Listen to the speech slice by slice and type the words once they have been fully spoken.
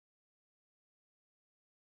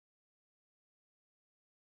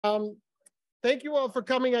Thank you all for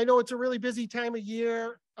coming. I know it's a really busy time of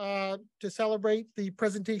year to celebrate the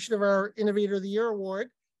presentation of our Innovator of the Year Award.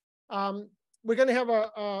 We're going to have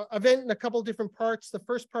an event in a couple of different parts. The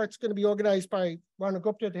first part's going to be organized by Rana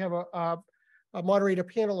Gupta to have a moderator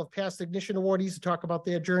panel of past Ignition awardees to talk about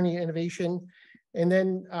their journey of innovation. And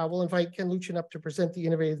then we'll invite Ken Luchin up to present the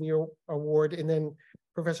Innovator of the Year Award. And then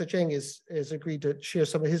Professor Cheng has agreed to share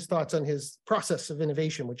some of his thoughts on his process of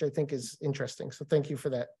innovation, which I think is interesting. So thank you for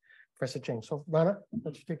that, Professor Cheng. So Rana, why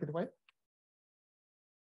don't you take it away?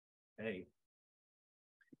 Hey.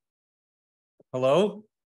 Hello,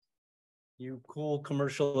 you cool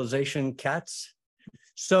commercialization cats.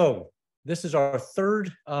 So this is our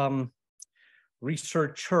third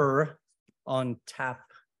researcher on tap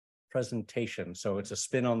presentation. So it's a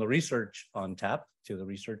spin on the research on tap to the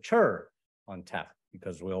researcher on tap,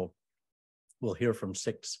 because we'll hear from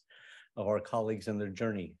 6 of our colleagues in their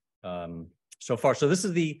journey so far. So this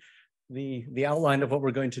is the outline of what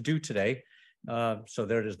we're going to do today. So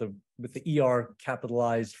there it is, with the ER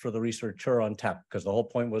capitalized for the researcher on tap, because the whole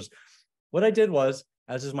point was, what I did was,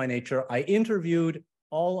 as is my nature, I interviewed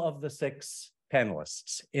all of the 6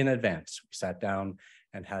 panelists in advance. We sat down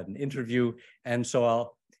and had an interview. And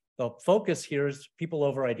so the focus here is people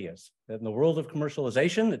over ideas. In the world of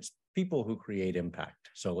commercialization, it's people who create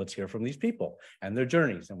impact. So let's hear from these people and their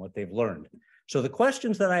journeys and what they've learned. So the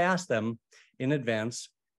questions that I asked them in advance,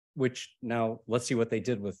 which now let's see what they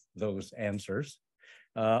did with those answers,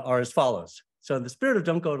 are as follows. So in the spirit of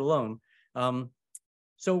don't go it alone,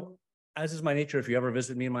 so as is my nature, if you ever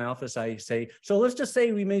visit me in my office, I say, so let's just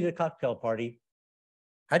say we made a cocktail party.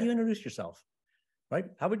 How do you introduce yourself, right?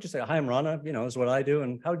 How would you say, hi, I'm Rana, is what I do.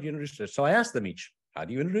 And how would you introduce yourself? So I asked them each, how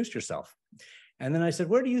do you introduce yourself? And then I said,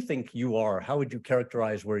 where do you think you are? How would you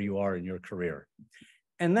characterize where you are in your career?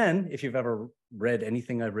 And then if you've ever read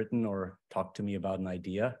anything I've written or talked to me about an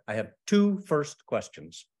idea, I have 2 first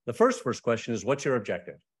questions. The first question is, what's your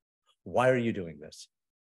objective? Why are you doing this?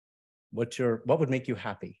 What would make you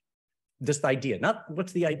happy? This idea, not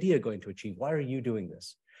what's the idea going to achieve? Why are you doing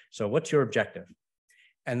this? So what's your objective?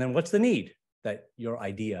 And then what's the need that your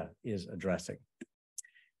idea is addressing?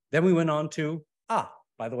 Then we went on to,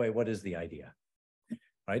 by the way, what is the idea?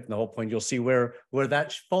 Right? And the whole point, you'll see where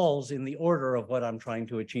that falls in the order of what I'm trying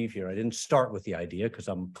to achieve here. I didn't start with the idea because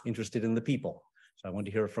I'm interested in the people. So I want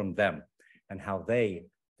to hear from them and how they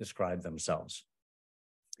describe themselves.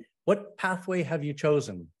 What pathway have you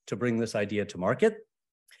chosen to bring this idea to market?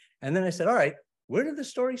 And then I said, all right, where did the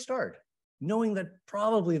story start? Knowing that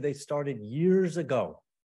probably they started years ago,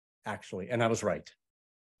 actually. And I was right?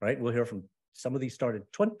 We'll hear from some of these started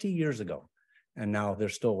 20 years ago, and now they're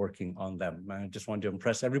still working on them. I just wanted to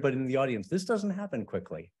impress everybody in the audience. This doesn't happen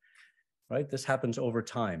quickly, right? This happens over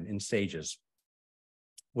time in stages.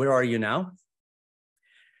 Where are you now?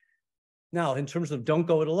 Now, in terms of don't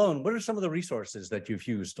go it alone, what are some of the resources that you've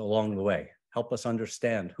used along the way? Help us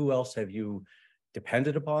understand. Who else have you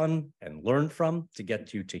depended upon and learned from to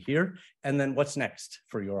get you to here? And then what's next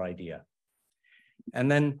for your idea?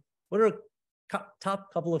 And then what are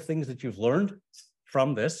top couple of things that you've learned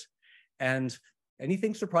from this? And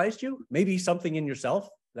anything surprised you? Maybe something in yourself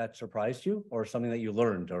that surprised you, or something that you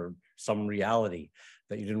learned, or some reality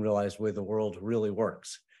that you didn't realize where the world really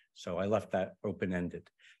works. So I left that open-ended.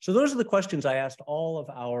 So those are the questions I asked all of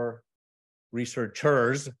our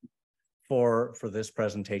researchers for this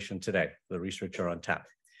presentation today, the researcher on tap.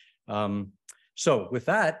 So with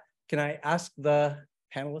that, can I ask the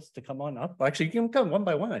panelists to come on up? Well, actually, you can come one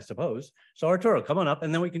by one, I suppose. So Arturo, come on up,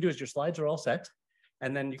 and then what we can do is your slides are all set,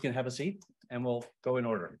 and then you can have a seat, and we'll go in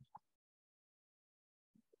order.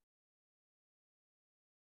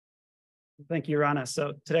 Thank you, Rana.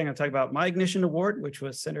 So today I'm going to talk about my Ignition Award, which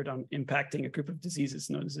was centered on impacting a group of diseases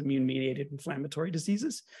known as immune-mediated inflammatory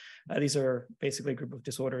diseases. These are basically a group of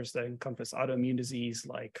disorders that encompass autoimmune disease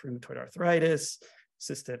like rheumatoid arthritis,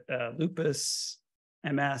 cystic lupus,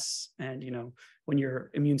 MS, and when your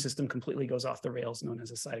immune system completely goes off the rails, known as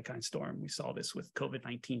a cytokine storm. We saw this with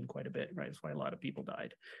COVID-19 quite a bit, right? That's why a lot of people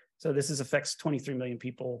died. So this affects 23 million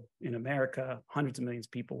people in America, hundreds of millions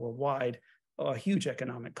of people worldwide, a huge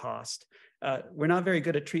economic cost. We're not very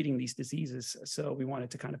good at treating these diseases, so we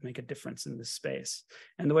wanted to kind of make a difference in this space.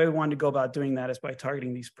 And the way we wanted to go about doing that is by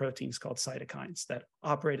targeting these proteins called cytokines that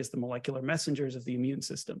operate as the molecular messengers of the immune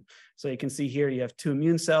system. So you can see here, you have 2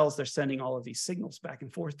 immune cells. They're sending all of these signals back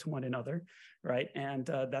and forth to one another, right? And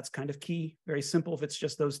that's kind of key. Very simple. If it's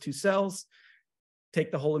just those 2 cells,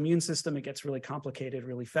 take the whole immune system, it gets really complicated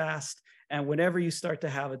really fast. And whenever you start to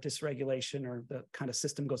have a dysregulation or the kind of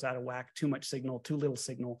system goes out of whack, too much signal, too little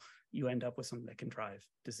signal, you end up with something that can drive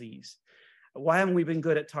disease. Why haven't we been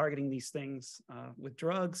good at targeting these things with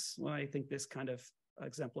drugs? Well, I think this kind of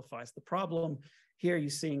exemplifies the problem. Here you're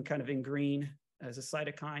seeing kind of in green as a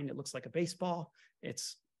cytokine, it looks like a baseball.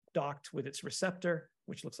 It's docked with its receptor,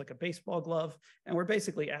 which looks like a baseball glove. And we're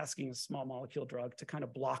basically asking a small molecule drug to kind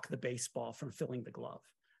of block the baseball from filling the glove,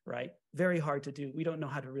 right? Very hard to do. We don't know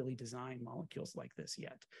how to really design molecules like this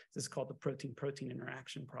yet. This is called the protein-protein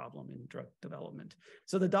interaction problem in drug development.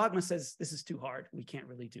 So the dogma says this is too hard. We can't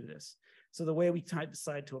really do this. So the way we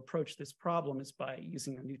decide to approach this problem is by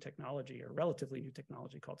using a new technology, or relatively new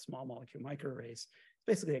technology called small molecule microarrays. It's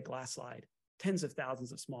basically a glass slide. Tens of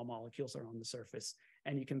thousands of small molecules are on the surface,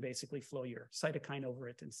 and you can basically flow your cytokine over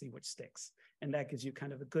it and see which sticks. And that gives you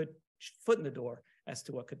kind of a good foot in the door as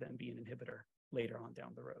to what could then be an inhibitor later on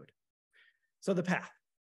down the road. So the path,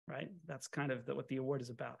 right? That's kind of what the award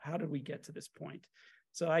is about. How did we get to this point?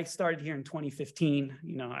 So I started here in 2015.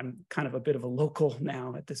 You know, I'm kind of a bit of a local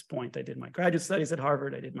now at this point. I did my graduate studies at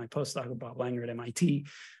Harvard. I did my postdoc with Bob Langer at MIT.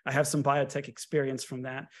 I have some biotech experience from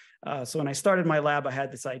that. So when I started my lab, I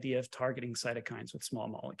had this idea of targeting cytokines with small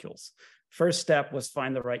molecules. First step was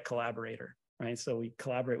find the right collaborator, right? So we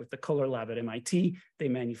collaborate with the Kohler lab at MIT. They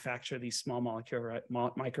manufacture these small molecule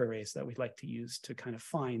microarrays that we'd like to use to kind of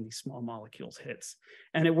find these small molecules hits.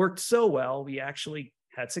 And it worked so well, we actually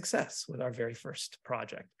had success with our very first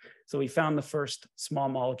project. So we found the first small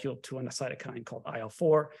molecule to a cytokine called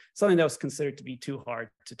IL-4, something that was considered to be too hard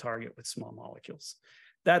to target with small molecules.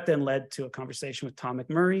 That then led to a conversation with Tom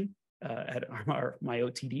McMurray at my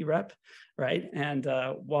OTD rep, right? And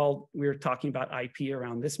while we were talking about IP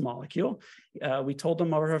around this molecule, we told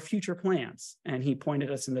him our future plans. And he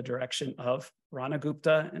pointed us in the direction of Rana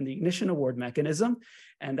Gupta and the Ignition Award mechanism.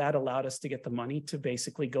 And that allowed us to get the money to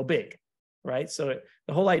basically go big. Right. So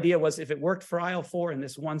the whole idea was, if it worked for IL-4 and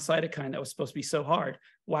this one cytokine that was supposed to be so hard,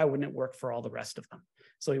 why wouldn't it work for all the rest of them?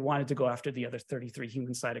 So we wanted to go after the other 33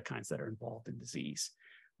 human cytokines that are involved in disease.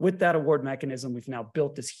 With that award mechanism, we've now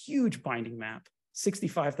built this huge binding map,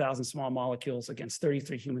 65,000 small molecules against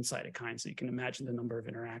 33 human cytokines. So you can imagine the number of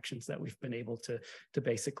interactions that we've been able to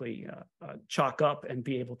basically chalk up and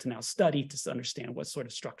be able to now study to understand what sort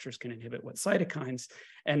of structures can inhibit what cytokines.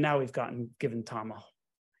 And now we've given Tom a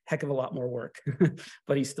heck of a lot more work,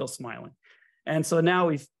 but he's still smiling. And so now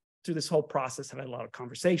we've, through this whole process, have had a lot of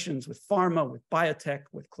conversations with pharma, with biotech,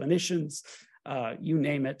 with clinicians, you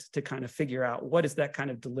name it, to kind of figure out what is that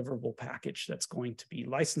kind of deliverable package that's going to be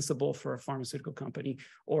licensable for a pharmaceutical company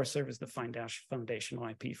or serve as the foundational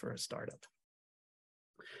IP for a startup.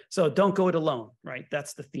 So don't go it alone, right?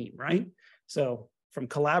 That's the theme, right? So from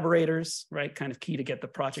collaborators, right, kind of key to get the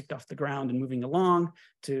project off the ground and moving along,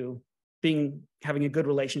 to having a good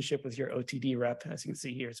relationship with your OTD rep. As you can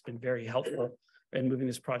see here, it's been very helpful in moving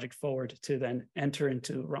this project forward, to then enter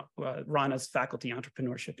into Rana's faculty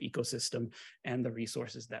entrepreneurship ecosystem and the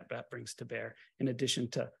resources that brings to bear, in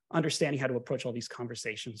addition to understanding how to approach all these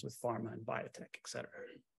conversations with pharma and biotech, et cetera.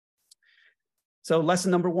 So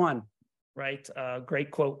lesson number one, right?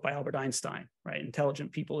 Great quote by Albert Einstein, right?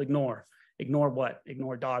 Intelligent people ignore. Ignore what?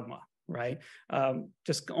 Ignore dogma. Right?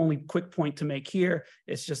 Just only quick point to make here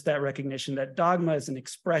is just that recognition that dogma is an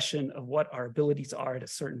expression of what our abilities are at a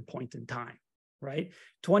certain point in time, right?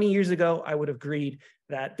 20 years ago, I would have agreed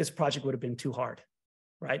that this project would have been too hard,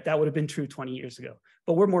 right? That would have been true 20 years ago,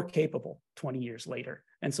 but we're more capable 20 years later.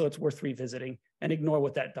 And so it's worth revisiting and ignore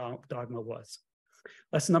what that dogma was.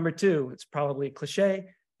 Lesson number two, it's probably a cliche,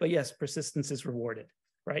 but yes, persistence is rewarded,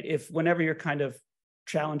 right? If whenever you're kind of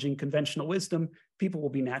challenging conventional wisdom, people will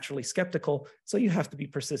be naturally skeptical. So you have to be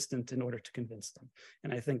persistent in order to convince them.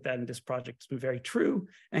 And I think that in this project has been very true,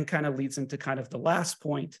 and kind of leads into kind of the last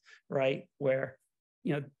point, right? Where,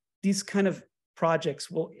 you know, these kind of projects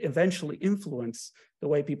will eventually influence the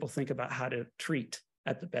way people think about how to treat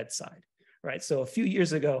at the bedside, right? So a few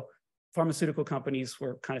years ago, pharmaceutical companies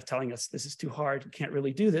were kind of telling us, this is too hard, you can't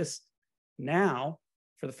really do this. Now,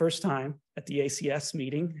 for the first time at the ACS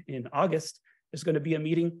meeting in August, there's going to be a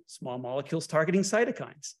meeting, small molecules targeting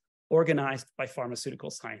cytokines, organized by pharmaceutical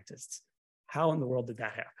scientists. How in the world did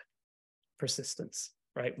that happen? Persistence,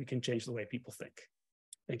 right? We can change the way people think.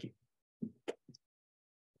 Thank you.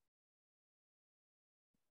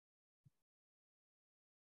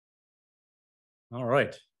 All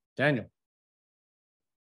right, Daniel.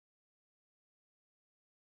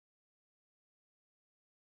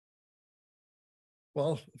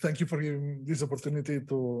 Well, thank you for giving this opportunity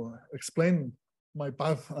to explain my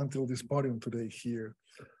path until this podium today here.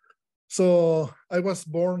 So I was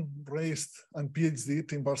born, raised, and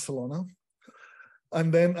PhD'd in Barcelona.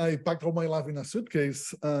 And then I packed all my life in a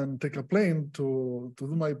suitcase and take a plane to do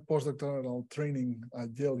my postdoctoral training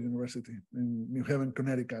at Yale University in New Haven,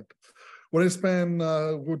 Connecticut, where I spent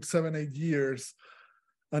good 7-8 years.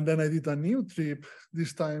 And then I did a new trip.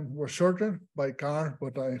 This time was shorter by car,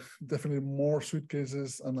 but I definitely more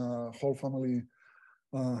suitcases and a whole family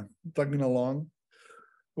tagging along.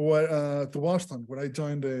 To Boston, where I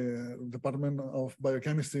joined the Department of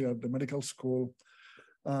Biochemistry at the medical school.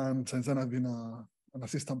 And since then I've been an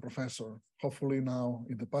assistant professor, hopefully now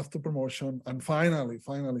in the path to promotion, and finally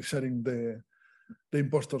shedding the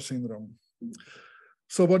imposter syndrome.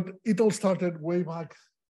 So, but it all started way back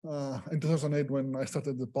in 2008 when I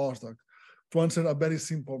started the postdoc to answer a very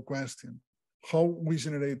simple question: how we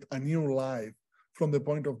generate a new life from the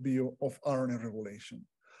point of view of RNA regulation.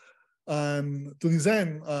 And to this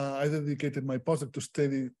end, I dedicated my postdoc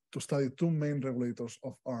to study two main regulators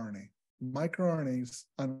of RNA: microRNAs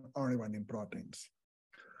and RNA binding proteins.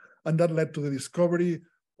 And that led to the discovery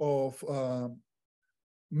of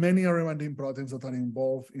many RNA binding proteins that are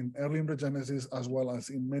involved in early embryogenesis, as well as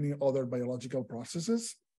in many other biological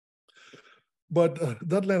processes. But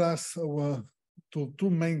that led us to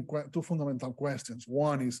two fundamental questions.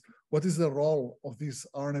 One is, what is the role of these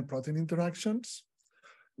RNA protein interactions?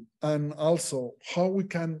 And also how we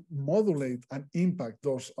can modulate and impact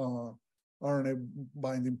those RNA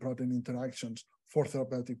binding protein interactions for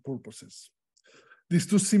therapeutic purposes. These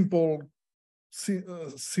two simple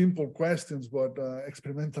questions, but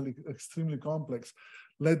experimentally extremely complex,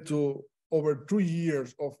 led to over 2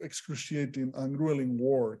 years of excruciating and grueling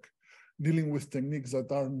work, dealing with techniques that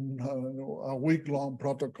are a week-long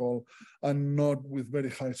protocol and not with very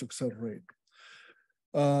high success rate.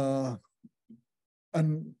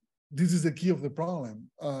 And this is the key of the problem.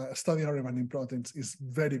 Studying RNA binding proteins is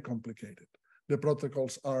very complicated. The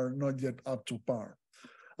protocols are not yet up to par.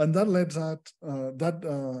 And that leads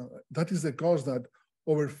that is the cause that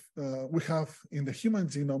we have in the human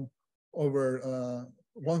genome over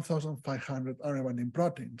 1,500 RNA binding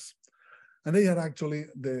proteins. And they are actually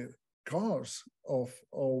the cause of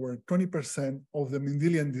over 20% of the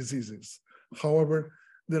Mendelian diseases. However,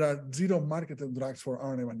 there are 0 marketed drugs for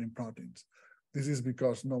RNA binding proteins. This is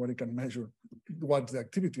because nobody can measure what's the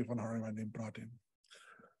activity of an RNA binding protein.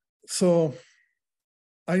 So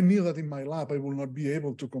I knew that in my lab, I will not be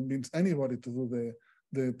able to convince anybody to do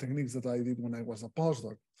the techniques that I did when I was a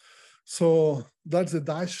postdoc. So that's the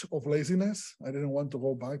dash of laziness. I didn't want to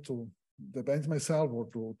go back to the bench myself or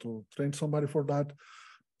to train somebody for that.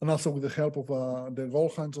 And also with the help of the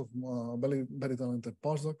gold hands of very, very talented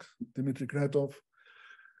postdoc, Dmitry Kretov,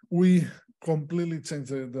 we completely changed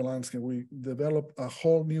the landscape. We developed a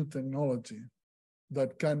whole new technology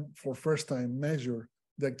that can, for first time, measure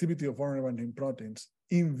the activity of RNA binding proteins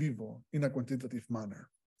in vivo in a quantitative manner.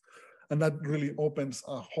 And that really opens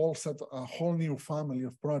a whole new family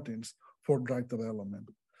of proteins for drug development.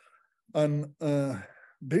 And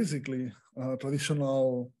basically,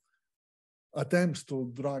 traditional attempts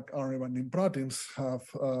to drug RNA binding proteins have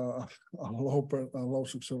a low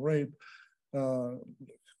success rate.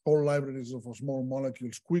 Whole libraries of small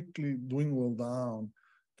molecules quickly dwindle down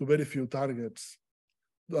to very few targets,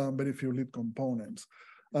 very few lead components.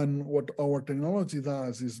 And what our technology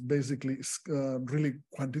does is basically really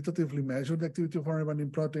quantitatively measure the activity of RNA binding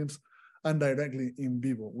proteins and directly in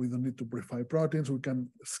vivo. We don't need to purify proteins. We can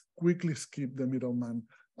quickly skip the middleman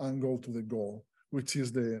and go to the goal, which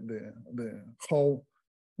is the how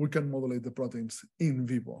we can modulate the proteins in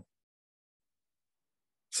vivo.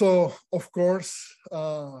 So, of course,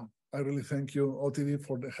 I really thank you, OTD,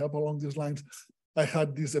 for the help along these lines. I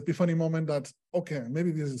had this epiphany moment that, okay,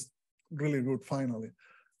 maybe this is really good finally.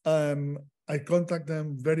 And I contact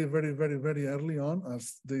them very, very, very, very early on,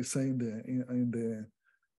 as they say in the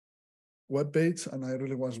webpage, and I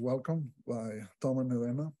really was welcomed by Tom and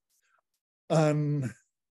Elena.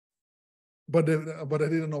 But I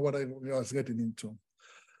didn't know what I was getting into.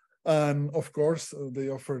 And of course, they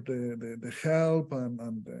offered the help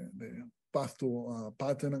and the path to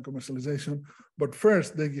patent and commercialization. But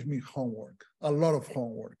first, they give me homework, a lot of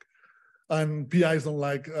homework. And PIs don't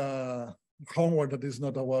like homework that is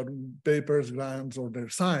not about papers, grants, or their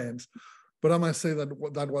science. But I must say that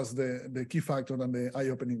that was the key factor and the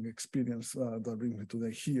eye-opening experience that brings me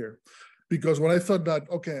today here. Because when I thought that,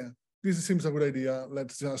 okay, this seems a good idea,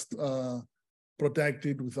 let's just protect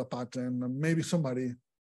it with a patent, and maybe somebody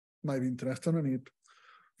might be interested in it.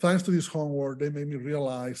 Thanks to this homework, they made me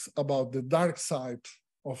realize about the dark side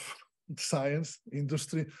of science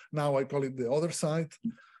industry. Now I call it the other side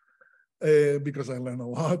because I learn a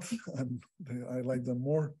lot and I like them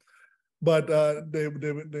more. But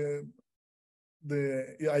the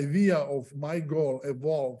idea of my goal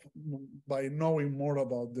evolved by knowing more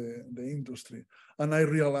about the industry. And I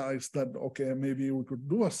realized that, okay, maybe we could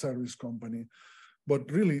do a service company But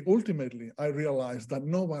really, ultimately, I realized that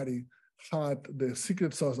nobody had the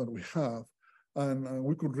secret sauce that we have, and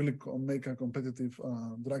we could really make a competitive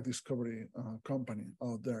drug discovery company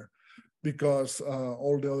out there, because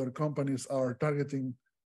all the other companies are targeting,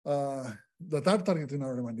 that are targeting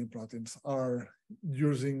our remaining proteins are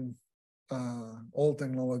using old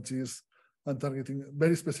technologies and targeting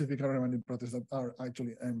very specific remaining proteins that are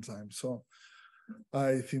actually enzymes. So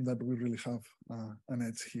I think that we really have an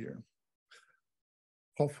edge here.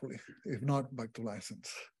 Hopefully, if not, back to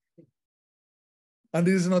license. And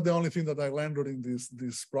this is not the only thing that I learned during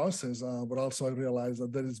this process, but also I realized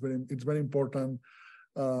that it's very important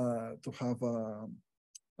to have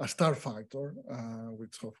a star factor,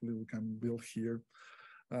 which hopefully we can build here,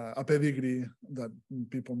 a pedigree that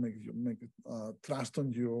people make trust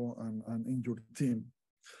on you and in your team,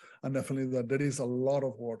 and definitely that there is a lot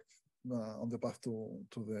of work on the path to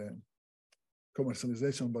the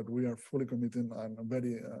commercialization, but we are fully committed and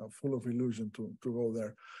very full of illusion to go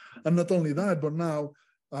there. And not only that, but now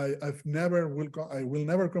I will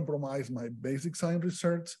never compromise my basic science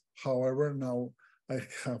research. However, now I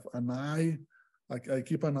have an eye. I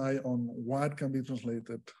keep an eye on what can be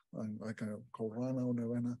translated. And I can call Rana or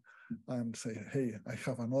Nevena and say, hey, I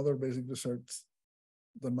have another basic research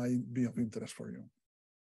that might be of interest for you.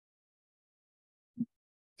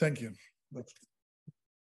 Thank you.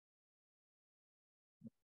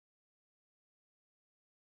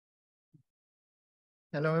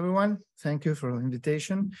 Hello, everyone. Thank you for the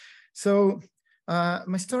invitation. So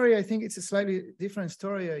my story, I think it's a slightly different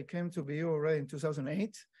story. I came to BU already in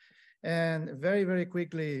 2008. And very, very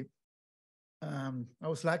quickly, I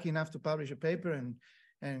was lucky enough to publish a paper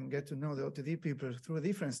and get to know the OTD people through a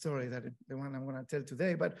different story that the one I'm going to tell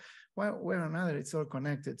today. But one way or another, it's all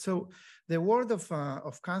connected. So the world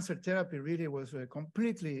of cancer therapy really was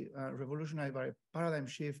completely revolutionized by a paradigm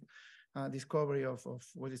shift discovery of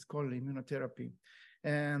what is called immunotherapy.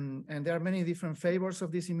 And there are many different flavors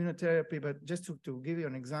of this immunotherapy, but just to give you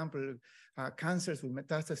an example, cancers with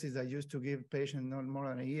metastases that used to give patients not more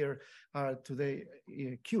than a year are today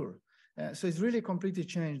cured. So it's really completely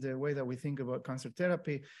changed the way that we think about cancer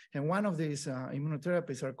therapy. And one of these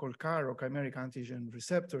immunotherapies are called CAR, or chimeric antigen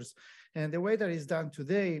receptors. And the way that is done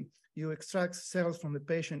today, you extract cells from the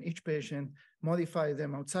patient, each patient, modify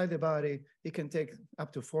them outside the body. It can take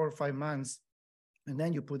up to 4 or 5 months, and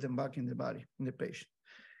then you put them back in the body, in the patient.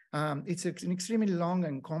 It's an extremely long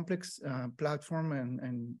and complex platform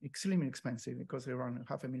and extremely expensive. It costs around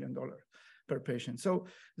 $500,000 per patient. So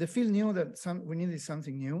the field knew that we needed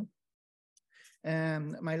something new.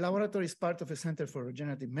 And my laboratory is part of a center for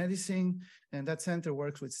regenerative medicine, and that center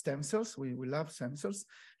works with stem cells. We love stem cells,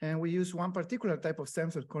 and we use one particular type of stem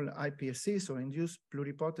cell called iPSC, so induced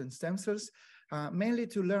pluripotent stem cells, mainly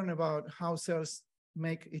to learn about how cells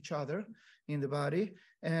make each other in the body,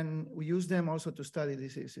 and we use them also to study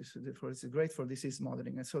diseases. It's great for disease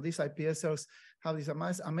modeling. And so these iPS cells have this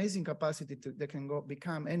amazing capacity they can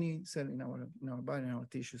become any cell in our body, in our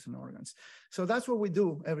tissues and organs. So that's what we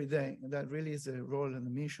do every day. And that really is the role and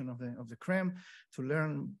the mission of the CREM, to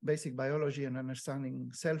learn basic biology and understanding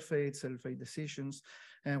cell fate decisions.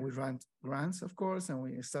 And we run grants, of course, and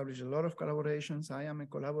we establish a lot of collaborations. I am a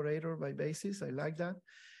collaborator by basis. I like that.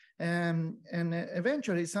 And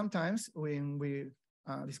eventually, sometimes when we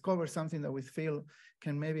discover something that we feel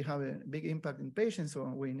can maybe have a big impact in patients, so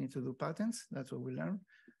we need to do patents. That's what we learn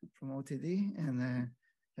from OTD. And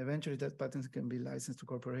eventually that patents can be licensed to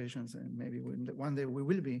corporations, and maybe one day we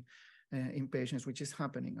will be in patients, which is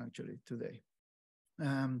happening actually today.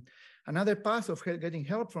 Another path of getting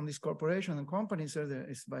help from these corporations and companies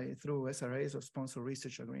is through SRAs, or sponsor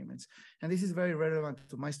research agreements. And this is very relevant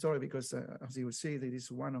to my story because, as you will see, that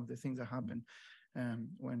is one of the things that happened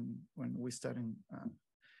when we started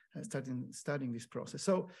studying this process.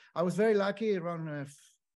 So I was very lucky around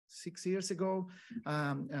 6 years ago.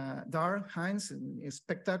 Dar Heinz, a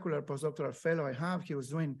spectacular postdoctoral fellow I have, he was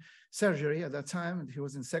doing surgery at that time. He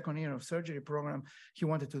was in second year of surgery program. He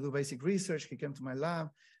wanted to do basic research. He came to my lab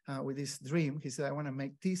with this dream. He said, I want to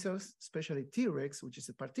make T cells, especially Tregs, which is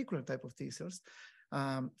a particular type of T cells,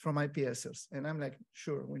 from iPS cells. And I'm like,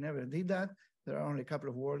 sure, we never did that. There are only a couple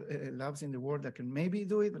of labs in the world that can maybe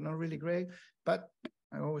do it, but not really great. But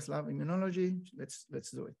I always love immunology.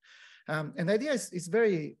 Let's do it. And the idea is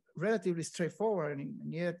very relatively straightforward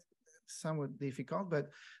and yet somewhat difficult. But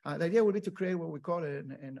the idea would be to create what we call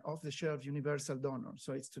an off-the-shelf universal donor.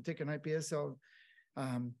 So it's to take an iPS cell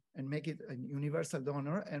and make it a universal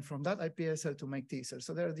donor, and from that iPS cell to make T cells.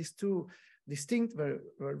 So there are these two distinct,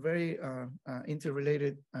 very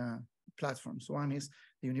interrelated platforms. One is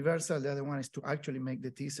the universal, the other one is to actually make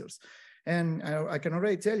the T cells. And I can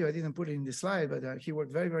already tell you, I didn't put it in the slide, but he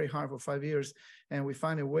worked very, very hard for 5 years. And we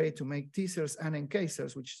found a way to make T cells and NK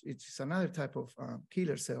cells, which is another type of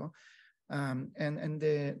killer cell.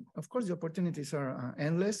 Of course, the opportunities are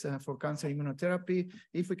endless for cancer immunotherapy.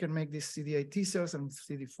 If we can make these CD8 T cells and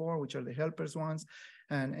CD4, which are the helpers ones,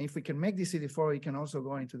 and if we can make this CD4, we can also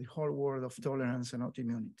go into the whole world of tolerance and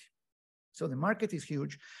autoimmunity. So the market is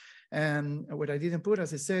huge. And what I didn't put,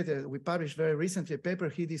 as I said, we published very recently a paper.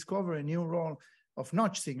 He discovered a new role of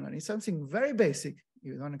notch signaling. It's something very basic.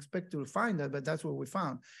 You don't expect to find that, but that's what we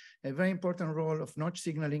found. A very important role of notch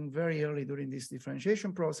signaling very early during this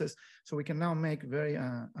differentiation process. So we can now make very in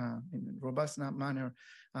a robust manner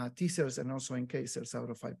T cells and also NK cells out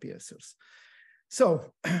of iPS cells.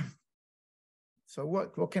 So,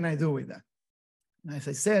 what can I do with that? As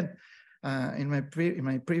I said, in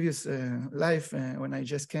my previous life, when I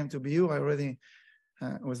just came to BU, I already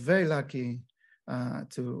was very lucky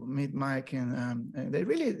to meet Mike, and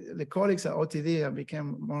the colleagues at OTD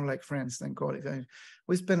became more like friends than colleagues.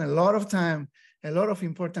 We spent a lot of time, a lot of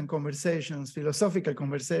important conversations, philosophical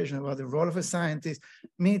conversations about the role of a scientist,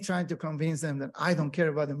 me trying to convince them that I don't care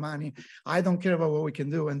about the money, I don't care about what we can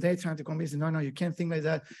do, and they trying to convince them, no, you can't think like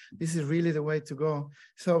that. This is really the way to go.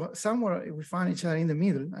 So somewhere we found each other in the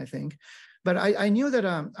middle, I think. But I knew that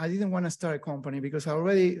I didn't want to start a company because I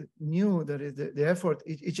already knew that the effort,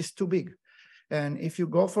 it's just too big. And if you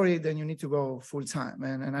go for it, then you need to go full time.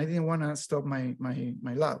 And I didn't want to stop my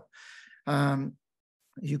lab.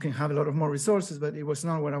 You can have a lot of more resources, but it was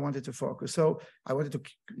not what I wanted to focus. So I wanted to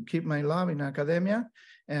keep my lab in academia,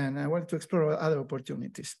 and I wanted to explore other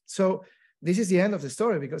opportunities. So this is the end of the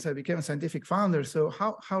story because I became a scientific founder. So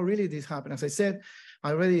how really this happened? As I said,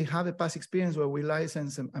 I already have a past experience where we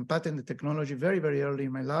licensed and patent the technology very, very early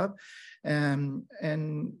in my lab. And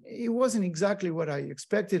it wasn't exactly what I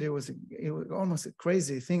expected. It was almost a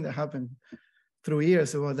crazy thing that happened through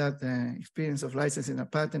years about that experience of licensing a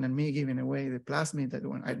patent and me giving away the plasmid that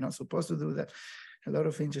when I'm not supposed to do that. A lot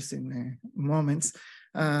of interesting moments.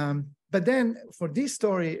 But then for this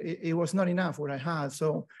story, it was not enough what I had.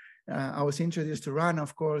 So I was introduced to RAN,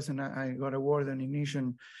 of course, and I got award an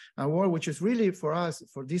Ignition Award, which is really for us,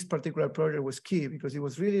 for this particular project was key because it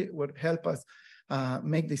was really what helped us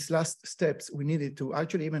make these last steps we needed to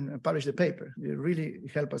actually even publish the paper. It really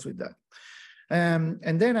helped us with that.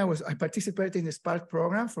 And then I participated in the Spark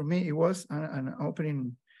program. For me, it was an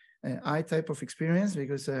opening eye type of experience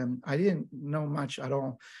because I didn't know much at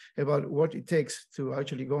all about what it takes to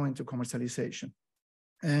actually go into commercialization.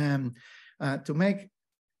 And to make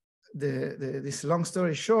this long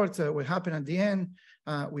story short, what happened at the end,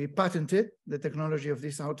 we patented the technology of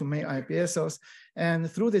this, how to make iPS cells. And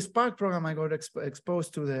through the Spark program, I got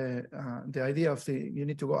exposed to the idea of you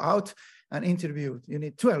need to go out and interview. You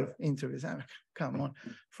need 12 interviews. Come on,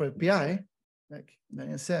 for a PI, like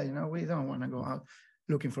Daniel said, we don't want to go out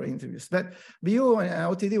looking for interviews. But BU and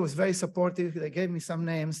OTD was very supportive. They gave me some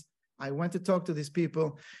names. I went to talk to these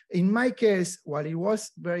people. In my case, while it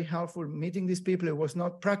was very helpful meeting these people, it was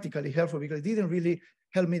not practically helpful because it didn't really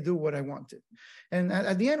help me do what I wanted. And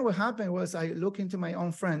at the end, what happened was I looked into my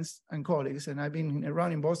own friends and colleagues, and I've been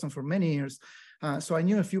around in Boston for many years. So I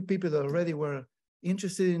knew a few people that already were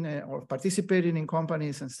interested in or participating in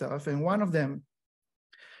companies and stuff. And one of them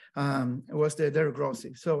was Derek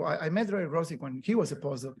Rossi. So I met Derek Rossi when he was a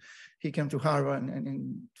postdoc. He came to Harvard,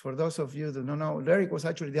 and for those of you that don't know, Derek was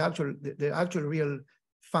actually the actual real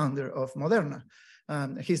founder of Moderna.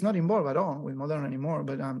 He's not involved at all with Moderna anymore,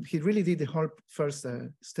 but he really did the whole first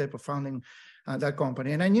step of founding that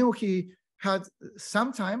company. And I knew he had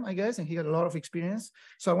some time, I guess, and he had a lot of experience.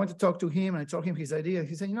 So I went to talk to him, and I told him his idea.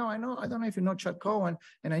 He said, I don't know if you know Chad Cohen.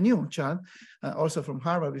 And I knew Chad, also from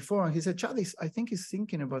Harvard before. And he said, Chad, I think he's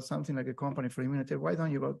thinking about something like a company for immunotherapy. Why don't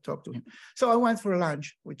you go talk to him? So I went for a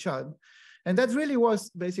lunch with Chad. And that really was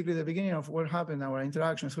basically the beginning of what happened in our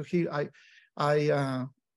interaction. So I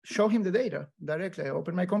showed him the data directly. I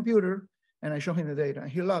opened my computer, and I showed him the data, and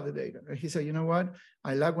he loved the data. And he said, you know what?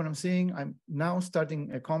 I like what I'm seeing. I'm now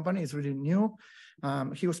starting a company. It's really new.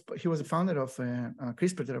 He was a founder of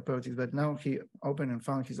CRISPR Therapeutics, but now he opened and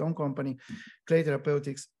found his own company, Clay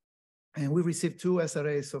Therapeutics. And we received 2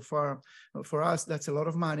 SRAs so far. For us, that's a lot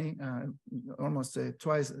of money, almost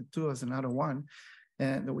twice, 2 as another one.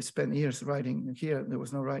 And we spent years writing. Here, there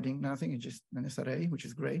was no writing, nothing. It's just an SRA, which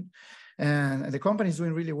is great. And the company is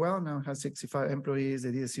doing really well now. It has 65 employees.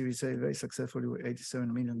 They did a Series A very successfully with $87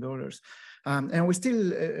 million. And we're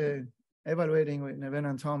still evaluating with Nevena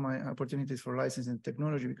and Tom my opportunities for licensing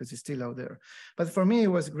technology because it's still out there. But for me, it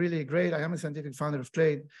was really great. I am a scientific founder of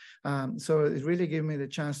Clade. So it really gave me the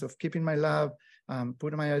chance of keeping my lab,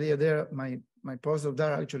 putting my idea there. My my postdoc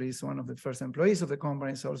there actually is one of the first employees of the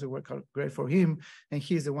company, so also work out great for him. And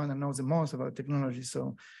he's the one that knows the most about technology.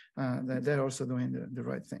 So they're also doing the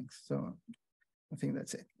right things. So I think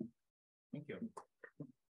that's it. Thank you.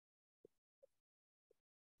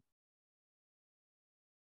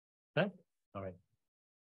 Okay, all right.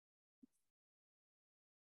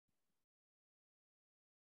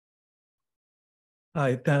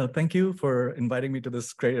 Hi, thank you for inviting me to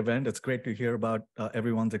this great event. It's great to hear about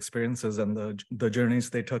everyone's experiences and the journeys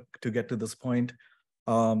they took to get to this point.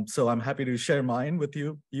 So I'm happy to share mine with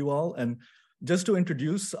you all. And just to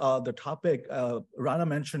introduce the topic, Rana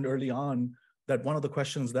mentioned early on that one of the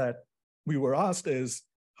questions that we were asked is,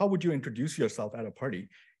 how would you introduce yourself at a party?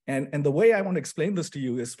 And the way I want to explain this to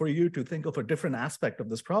you is for you to think of a different aspect of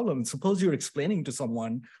this problem. Suppose you're explaining to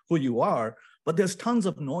someone who you are, but there's tons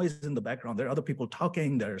of noise in the background. There are other people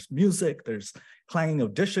talking, there's music, there's clanging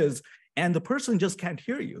of dishes, and the person just can't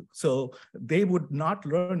hear you. So they would not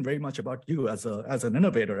learn very much about you as an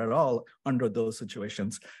innovator at all under those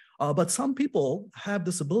situations. But some people have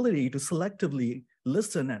this ability to selectively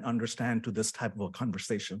listen and understand to this type of a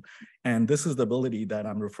conversation. And this is the ability that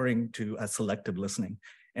I'm referring to as selective listening.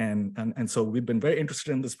 And so we've been very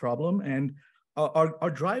interested in this problem. And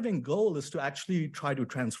our driving goal is to actually try to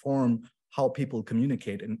transform how people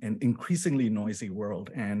communicate in an increasingly noisy world.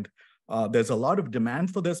 And there's a lot of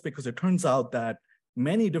demand for this because it turns out that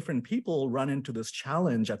many different people run into this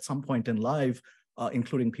challenge at some point in life,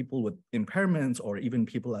 including people with impairments or even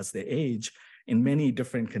people as they age in many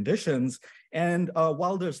different conditions. And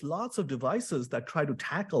while there's lots of devices that try to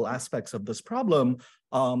tackle aspects of this problem,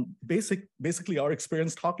 basically our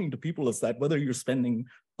experience talking to people is that whether you're spending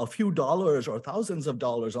a few dollars or thousands of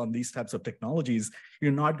dollars on these types of technologies,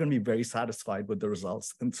 you're not going to be very satisfied with the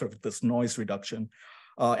results and sort of this noise reduction.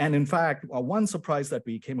 And in fact, one surprise that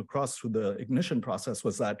we came across through the ignition process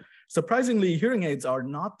was that surprisingly, hearing aids are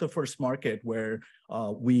not the first market where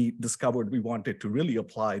we discovered we wanted to really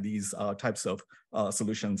apply these types of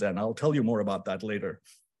solutions. And I'll tell you more about that later.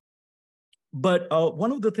 But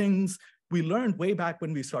one of the things we learned way back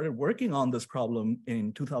when we started working on this problem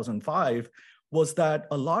in 2005 was that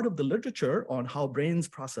a lot of the literature on how brains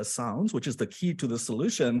process sounds, which is the key to the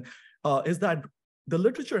solution, is that the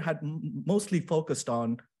literature had mostly focused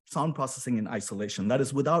on sound processing in isolation, that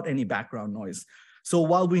is without any background noise. So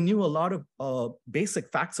while we knew a lot of basic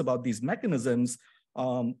facts about these mechanisms,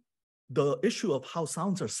 the issue of how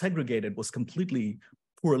sounds are segregated was completely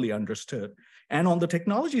poorly understood. And on the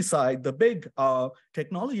technology side, the big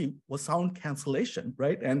technology was sound cancellation,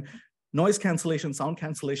 right? And noise cancellation, sound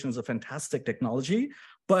cancellation is a fantastic technology.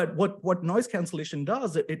 But what noise cancellation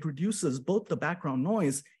does, it reduces both the background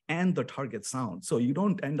noise and the target sound. So you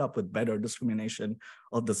don't end up with better discrimination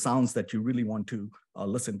of the sounds that you really want to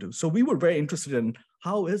listen to. So we were very interested in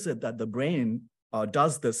how is it that the brain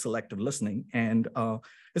does this selective listening. And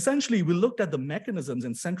essentially, we looked at the mechanisms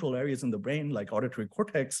in central areas in the brain, like auditory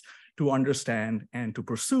cortex, to understand and to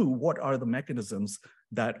pursue what are the mechanisms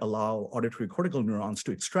that allow auditory cortical neurons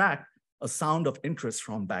to extract a sound of interest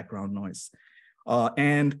from background noise.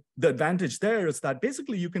 And the advantage there is that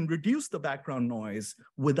basically you can reduce the background noise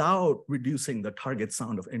without reducing the target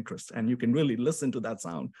sound of interest. And you can really listen to that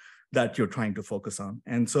sound that you're trying to focus on.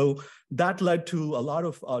 And so that led to a lot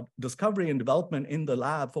of discovery and development in the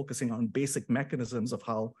lab, focusing on basic mechanisms of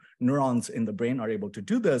how neurons in the brain are able to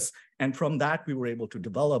do this. And from that, we were able to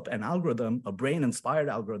develop an algorithm, a brain-inspired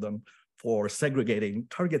algorithm for segregating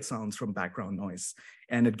target sounds from background noise.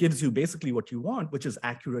 And it gives you basically what you want, which is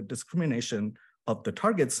accurate discrimination of the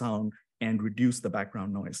target sound and reduce the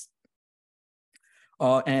background noise.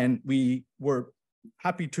 And we were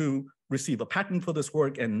happy to receive a patent for this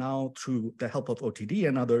work. And now through the help of OTD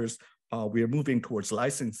and others, we are moving towards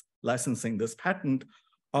licensing this patent.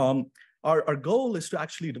 Our goal is to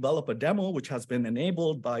actually develop a demo, which has been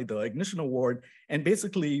enabled by the Ignition Award. And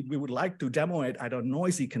basically, we would like to demo it at a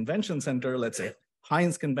noisy convention center, let's say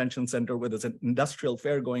Heinz Convention Center, where there's an industrial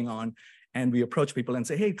fair going on. And we approach people and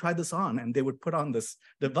say, hey, try this on. And they would put on this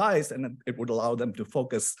device, and it would allow them to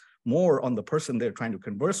focus more on the person they're trying to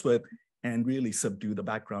converse with and really subdue the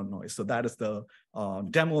background noise. So that is the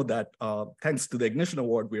demo that, thanks to the Ignition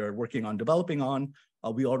Award, we are working on developing on.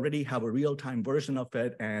 We already have a real-time version of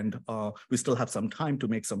it, and we still have some time to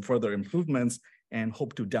make some further improvements and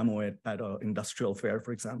hope to demo it at an industrial fair,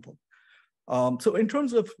 for example. So in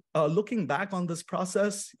terms of looking back on this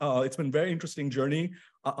process, it's been a very interesting journey.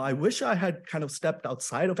 I wish I had kind of stepped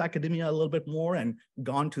outside of academia a little bit more and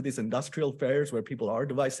gone to these industrial fairs where people are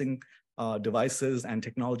devising devices and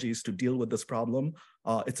technologies to deal with this problem.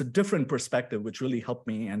 It's a different perspective, which really helped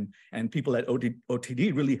me, and people at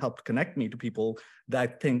OTD really helped connect me to people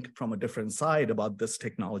that think from a different side about this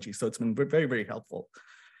technology. So it's been very, very helpful.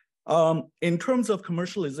 In terms of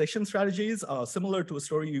commercialization strategies, similar to a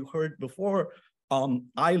story you heard before,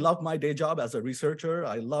 I love my day job as a researcher.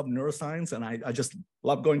 I love neuroscience, and I just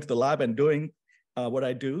love going to the lab and doing what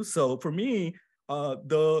I do. So for me,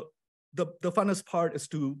 the funnest part is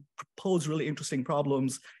to propose really interesting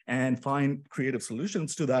problems and find creative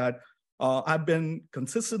solutions to that. I've been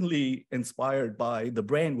consistently inspired by the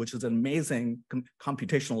brain, which is an amazing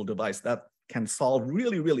computational device that can solve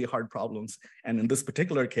really, really hard problems. And in this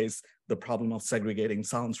particular case, the problem of segregating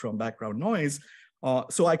sounds from background noise.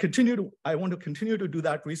 So I want to continue to do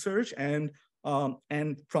that research. And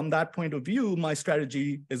from that point of view, my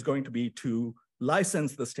strategy is going to be to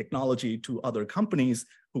license this technology to other companies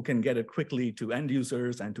who can get it quickly to end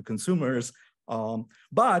users and to consumers.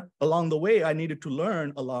 But along the way, I needed to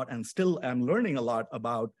learn a lot, and still am learning a lot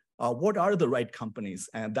about what are the right companies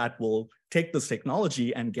and that will take this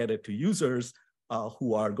technology and get it to users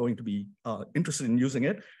who are going to be interested in using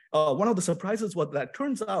it. One of the surprises was that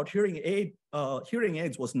turns out hearing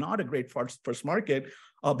aids was not a great first market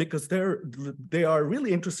because they are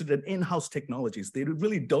really interested in in-house technologies. They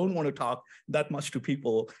really don't want to talk that much to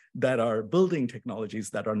people that are building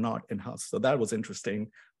technologies that are not in-house. So that was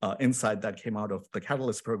interesting insight that came out of the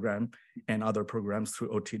Catalyst program and other programs through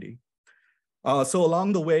OTD. So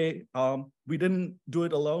along the way, we didn't do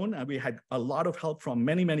it alone, and we had a lot of help from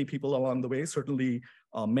many, many people along the way, certainly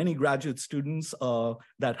many graduate students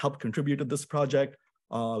that helped contribute to this project,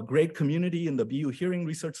 great community in the BU Hearing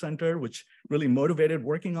Research Center, which really motivated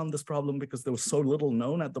working on this problem because there was so little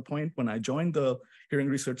known at the point when I joined the Hearing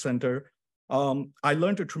Research Center. I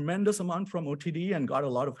learned a tremendous amount from OTD and got a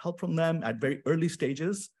lot of help from them at very early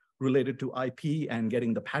stages related to IP and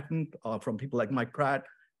getting the patent from people like Mike Pratt,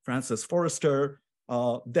 Francis Forrester,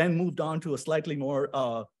 then moved on to a slightly more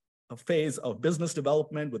a phase of business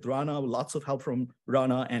development with Rana, lots of help from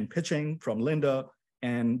Rana, and pitching from Linda,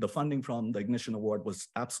 and the funding from the Ignition Award was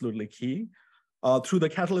absolutely key. Through the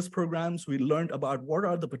Catalyst programs, we learned about what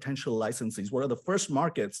are the potential licensees, what are the first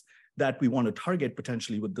markets that we want to target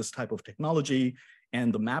potentially with this type of technology,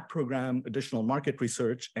 and the MAP program, additional market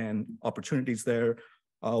research and opportunities there.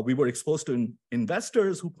 We were exposed to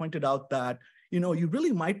investors who pointed out that you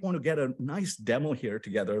really might want to get a nice demo here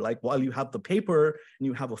together. Like while you have the paper and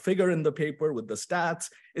you have a figure in the paper with the stats,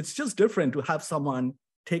 it's just different to have someone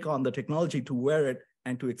take on the technology to wear it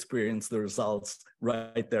and to experience the results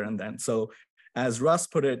right there and then. So as Russ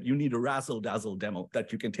put it, you need a razzle-dazzle demo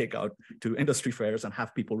that you can take out to industry fairs and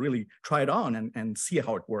have people really try it on and see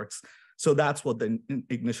how it works. So that's what the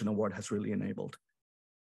Ignition Award has really enabled.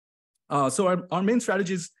 So our main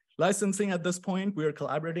strategy is licensing at this point. We are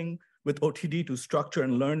collaborating with OTD to structure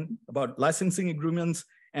and learn about licensing agreements.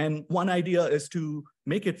 And one idea is to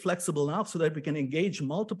make it flexible enough so that we can engage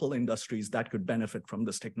multiple industries that could benefit from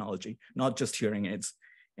this technology, not just hearing aids.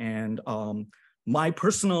 And my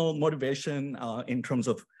personal motivation in terms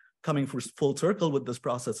of coming full circle with this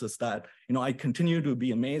process is that I continue to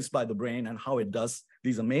be amazed by the brain and how it does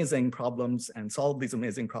these amazing problems and solve these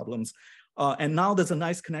amazing problems. And now there's a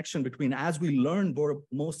nice connection between, as we learn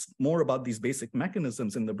more about these basic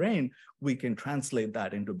mechanisms in the brain, we can translate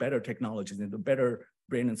that into better technologies, into better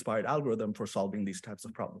brain-inspired algorithm for solving these types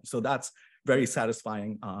of problems. So that's very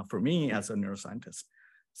satisfying for me as a neuroscientist.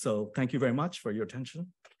 So thank you very much for your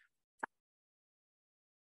attention.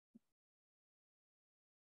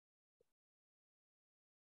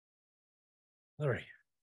 All right.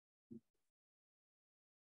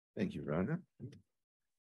 Thank you, Rana.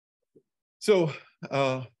 So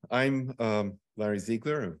I'm Larry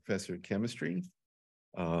Ziegler, a professor of chemistry,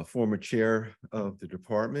 former chair of the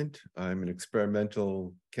department. I'm an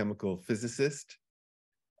experimental chemical physicist,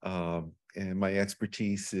 and my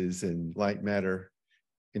expertise is in light matter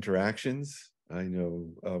interactions. I know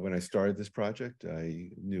when I started this project, I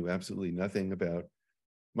knew absolutely nothing about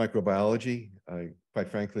microbiology. I, quite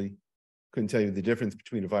frankly, couldn't tell you the difference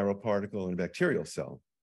between a viral particle and a bacterial cell.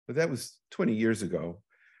 But that was 20 years ago.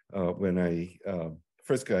 When I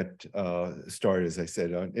first got started, as I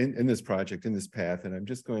said, in this project, in this path. And I'm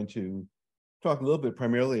just going to talk a little bit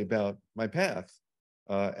primarily about my path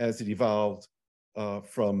as it evolved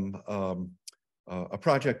from a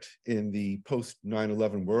project in the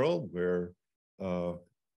post-9/11 world where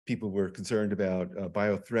people were concerned about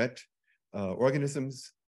biothreat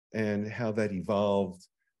organisms and how that evolved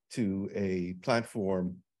to a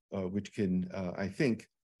platform which can, I think,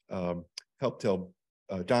 help tell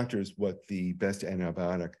doctors what the best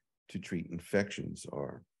antibiotic to treat infections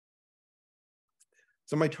are.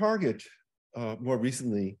 So my target more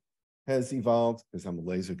recently has evolved, because I'm a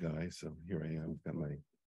laser guy, so here I am, got my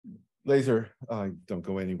laser. I don't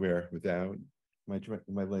go anywhere without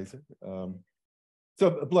my laser.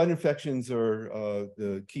 So blood infections are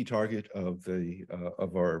the key target of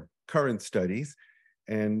our current studies.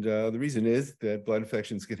 And the reason is that blood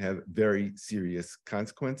infections can have very serious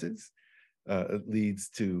consequences. It leads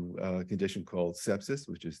to a condition called sepsis,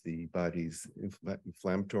 which is the body's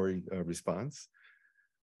inflammatory response.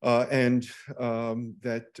 And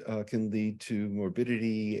that can lead to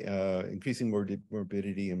morbidity, increasing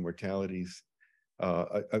morbidity and mortalities.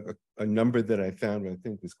 A number that I found I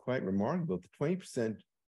think was quite remarkable, the 20%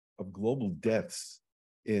 of global deaths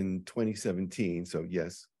in 2017, so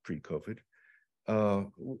yes, pre-COVID,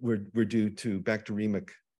 were due to bacteremic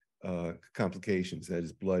complications, that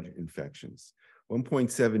is blood infections.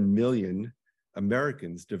 1.7 million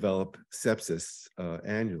Americans develop sepsis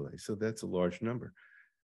annually, so that's a large number.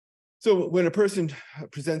 So when a person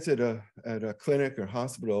presents at a clinic or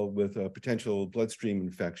hospital with a potential bloodstream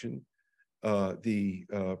infection,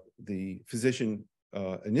 the physician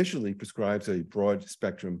initially prescribes a broad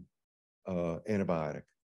spectrum antibiotic.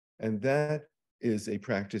 And that is a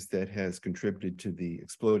practice that has contributed to the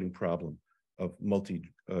exploding problem of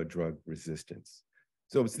multi-drug resistance.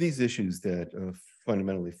 So it's these issues that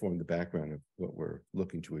fundamentally form the background of what we're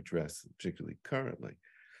looking to address, particularly currently.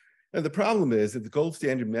 And the problem is that the gold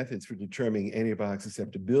standard methods for determining antibiotic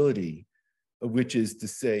susceptibility, which is to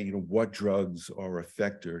say, what drugs are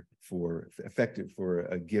effective for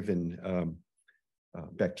a given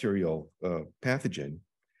bacterial pathogen,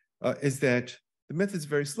 is that the method's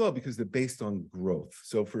very slow because they're based on growth.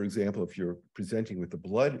 So for example, if you're presenting with a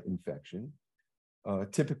blood infection,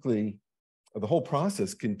 typically the whole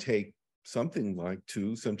process can take something like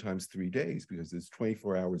 2, sometimes 3 days, because it's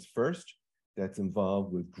 24 hours first that's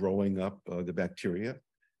involved with growing up the bacteria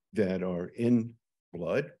that are in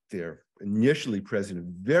blood. They're initially present at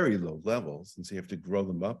very low levels, and so you have to grow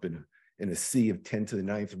them up in a sea of 10 to the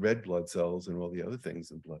 9th red blood cells and all the other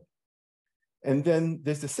things in blood. And then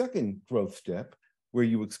there's the second growth step, where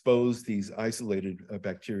you expose these isolated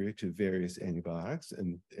bacteria to various antibiotics,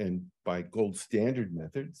 and by gold standard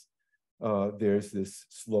methods, there's this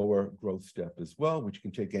slower growth step as well, which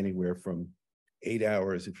can take anywhere from 8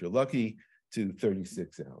 hours, if you're lucky, to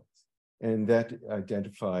 36 hours. And that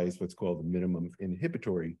identifies what's called the minimum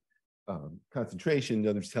inhibitory concentration, in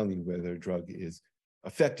other words, telling you whether a drug is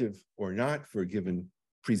effective or not for a given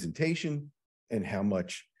presentation and how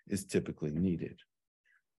much is typically needed.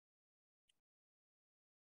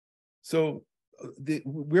 So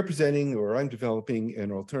we're presenting, or I'm developing,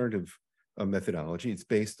 an alternative methodology. It's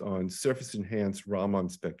based on surface-enhanced Raman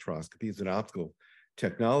spectroscopy. It's an optical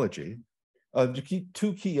technology. The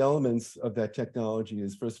two key elements of that technology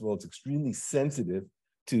is, first of all, it's extremely sensitive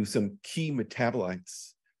to some key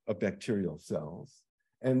metabolites of bacterial cells.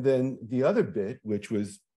 And then the other bit, which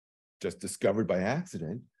was just discovered by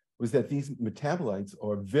accident, was that these metabolites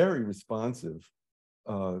are very responsive,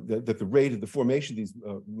 that the rate of the formation of these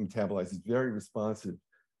metabolites is very responsive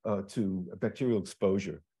to bacterial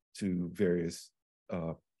exposure to various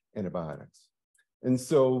antibiotics. And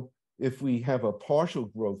so if we have a partial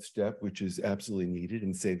growth step, which is absolutely needed,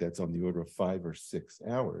 and say that's on the order of 5 or 6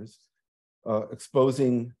 hours,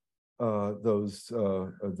 exposing those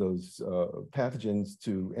pathogens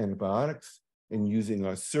to antibiotics and using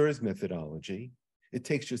our SIRS methodology, it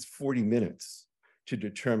takes just 40 minutes to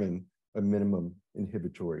determine a minimum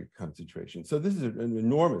inhibitory concentration. So this is an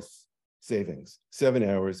enormous savings, 7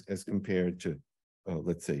 hours as compared to,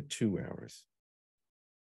 let's say, 2 hours.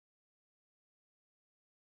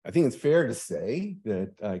 I think it's fair to say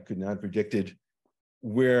that I could not have predicted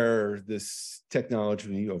where this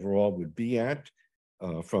technology overall would be at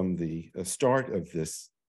from the start of this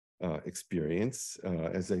experience.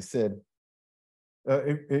 As I said,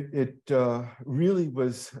 it really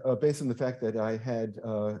was based on the fact that I had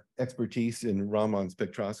expertise in Raman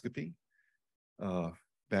spectroscopy.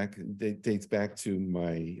 Dates back to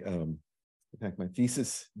my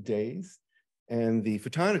thesis days. And the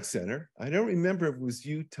Photonics Center, I don't remember if it was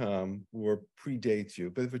you, Tom, or predates you,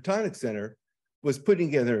 but the Photonics Center was putting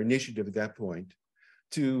together an initiative at that point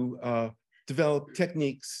to develop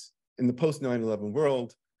techniques in the post 9/11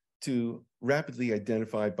 world to rapidly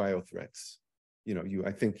identify biothreats.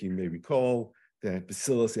 I think you may recall that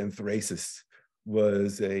Bacillus anthracis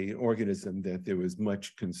was an organism that there was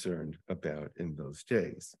much concern about in those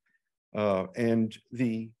days. And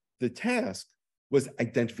the task was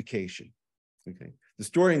identification. Okay. The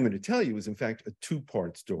story I'm going to tell you is, in fact, a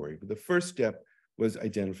 2-part story. But the first step was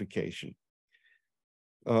identification.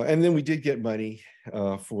 And then we did get money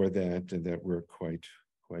for that, and that worked quite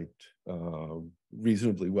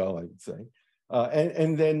reasonably well, I would say.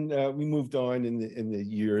 And then we moved on in the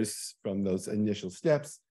years from those initial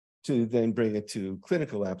steps to then bring it to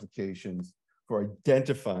clinical applications for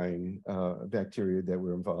identifying bacteria that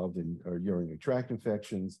were involved in urinary tract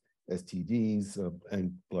infections, STDs,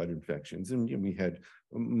 and blood infections. And we had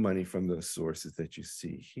money from those sources that you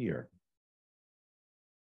see here.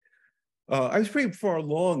 I was pretty far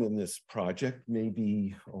along in this project,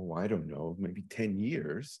 maybe, I don't know, maybe 10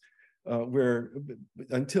 years,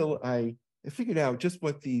 until I figured out just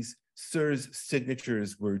what these SIRS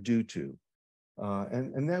signatures were due to.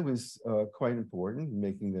 And that was quite important in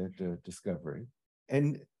making that discovery.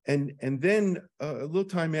 And then a little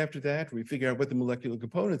time after that, we figured out what the molecular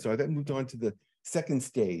components are. That moved on to the second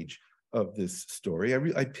stage of this story.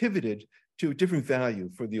 I pivoted to a different value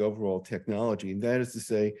for the overall technology, and that is to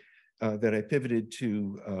say that I pivoted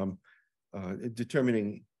to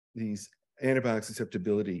determining these antibiotic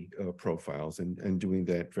susceptibility profiles and doing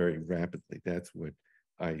that very rapidly. That's what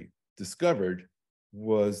I discovered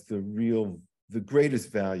was the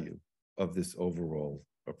greatest value of this overall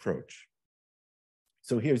approach.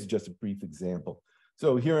 So here's just a brief example.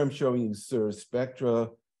 So here I'm showing you SIRS spectra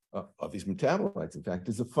of these metabolites, in fact,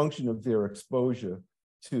 as a function of their exposure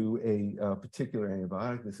to a particular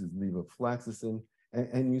antibiotic. This is levofloxacin.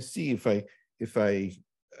 And you see if I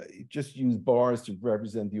just use bars to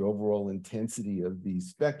represent the overall intensity of these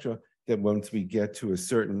spectra, that once we get to a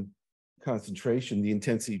certain concentration, the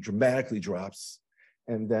intensity dramatically drops.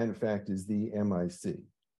 And that, in fact, is the MIC,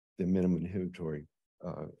 the minimum inhibitory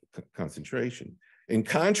concentration. In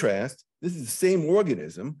contrast, this is the same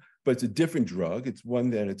organism, but it's a different drug. It's one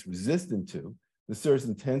that it's resistant to. The SIRS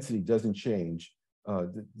intensity doesn't change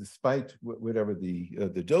despite whatever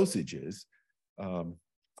the dosage is.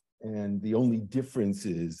 And the only difference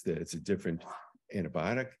is that it's a different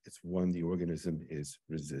antibiotic. It's one the organism is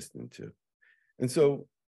resistant to. And so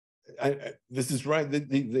this is right, the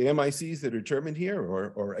MICs that are determined here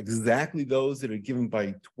are exactly those that are given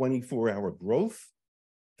by 24-hour growth.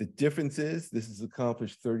 The difference is this is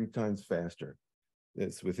accomplished 30 times faster.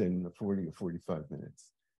 It's within 40 or 45 minutes.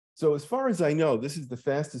 So as far as I know, this is the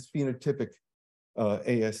fastest phenotypic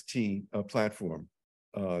AST platform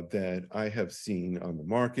that I have seen on the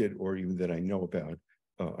market or even that I know about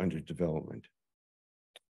under development.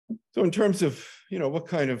 So in terms of, what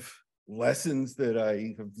kind of lessons that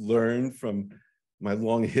I have learned from my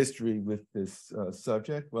long history with this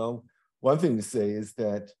subject, well, one thing to say is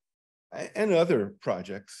that, and other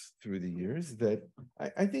projects through the years, that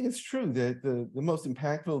I think it's true that the most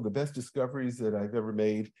impactful, the best discoveries that I've ever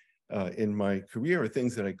made in my career are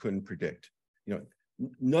things that I couldn't predict.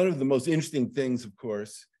 None of the most interesting things, of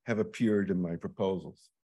course, have appeared in my proposals.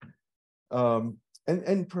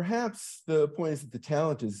 And perhaps the point is that the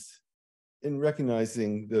talent is in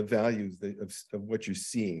recognizing the values of what you're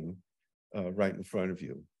seeing right in front of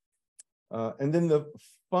you. And then the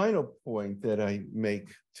final point that I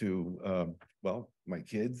make to, my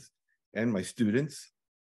kids and my students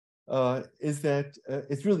is that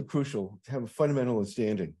it's really crucial to have a fundamental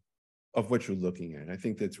understanding of what you're looking at. I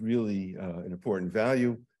think that's really an important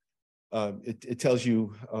value. It tells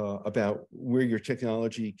you about where your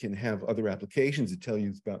technology can have other applications. It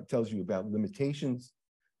tells you about limitations.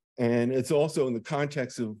 And it's also in the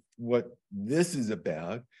context of what this is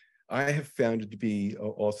about, I have found it to be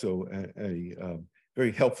also a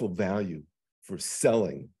very helpful value for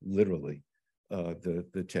selling, literally,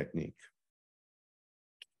 the technique.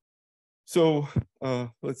 So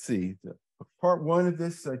let's see. Part one of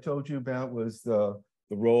this I told you about was the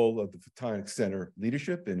role of the Photonics Center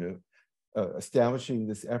leadership in establishing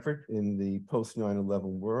this effort in the post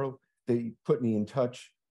 9/11 world. They put me in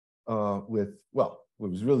touch with, what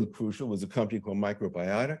was really crucial was a company called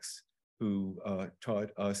Microbiotics, who taught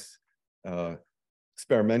us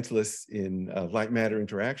experimentalists in light matter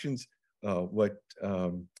interactions what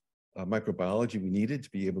microbiology we needed to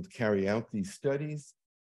be able to carry out these studies.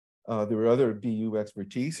 There were other BU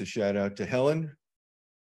expertise. A shout out to Helen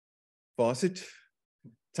Fawcett,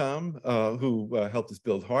 Tom, who helped us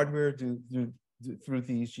build hardware through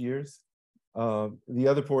these years. The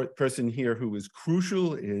other person here who is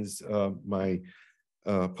crucial is my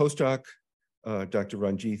postdoc, Dr.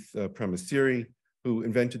 Ranjith Pramasiri, who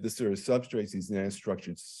invented the sort of substrates, these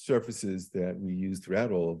nanostructured surfaces that we use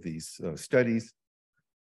throughout all of these studies.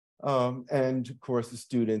 And of course, the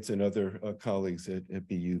students and other colleagues at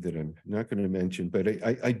BU that I'm not going to mention, but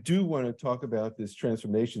I do want to talk about this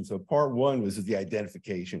transformation. So part one was the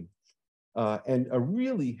identification. And a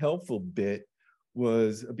really helpful bit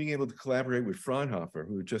was being able to collaborate with Fraunhofer,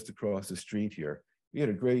 who are just across the street here. We had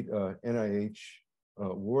a great NIH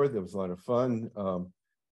award. That was a lot of fun.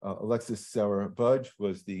 Alexis Sauer-Budge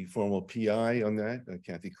was the formal PI on that.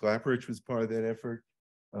 Kathy Clapperidge was part of that effort.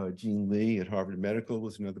 Jean Lee at Harvard Medical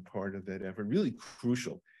was another part of that effort. Really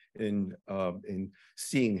crucial in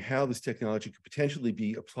seeing how this technology could potentially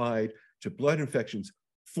be applied to blood infections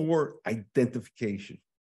for identification.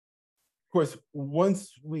 Of course,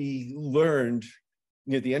 once we learned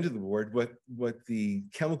near the end of the award what the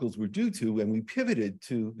chemicals were due to, and we pivoted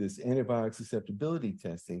to this antibiotic susceptibility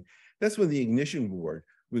testing, that's when the ignition award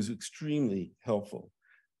was extremely helpful.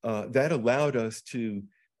 That allowed us to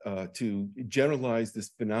generalize this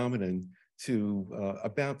phenomenon to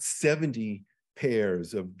about 70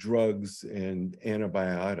 pairs of drugs and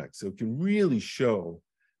antibiotics. So it can really show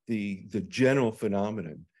the general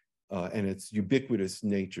phenomenon and its ubiquitous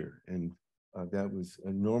nature. And that was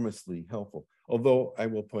enormously helpful. Although I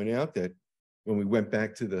will point out that when we went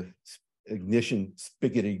back to the ignition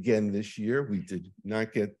spigot again this year, we did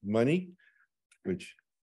not get money, which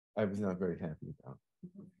I was not very happy about,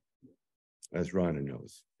 as Rana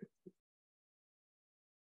knows.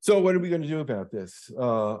 So what are we going to do about this?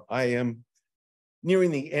 I am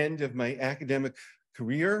nearing the end of my academic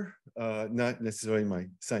career, not necessarily my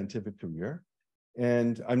scientific career.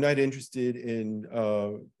 And I'm not interested in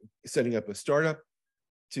setting up a startup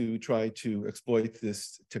to try to exploit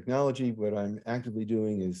this technology. What I'm actively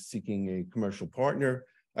doing is seeking a commercial partner,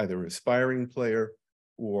 either an aspiring player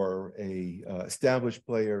or a established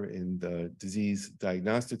player in the disease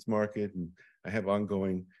diagnostics market. And I have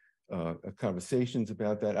ongoing conversations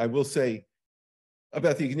about that. I will say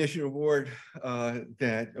about the Ignition Award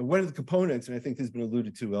that one of the components, and I think this has been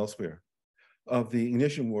alluded to elsewhere, of the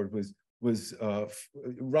Ignition Award was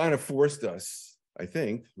Rana forced us, I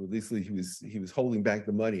think, or at least he was holding back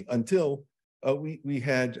the money until we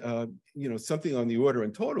had something on the order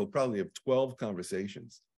in total probably of 12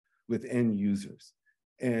 conversations with end users.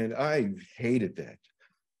 And I hated that.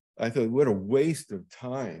 I thought, what a waste of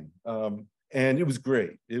time. And it was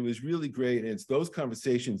great. It was really great. And it's those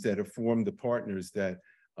conversations that have formed the partners that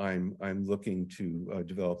I'm looking to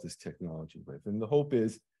develop this technology with. And the hope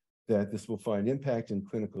is that this will find impact in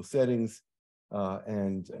clinical settings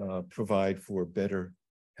and provide for better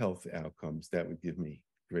health outcomes. That would give me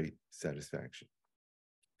great satisfaction.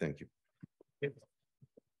 Thank you.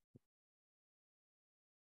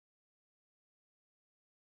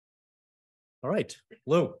 All right,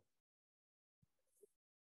 Lou.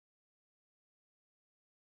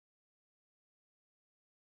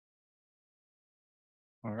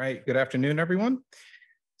 All right, good afternoon, everyone.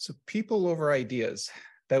 So people over ideas.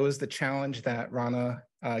 That was the challenge that Rana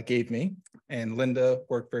gave me and Linda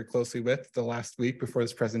worked very closely with the last week before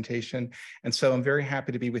this presentation. And so I'm very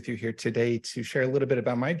happy to be with you here today to share a little bit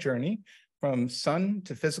about my journey from son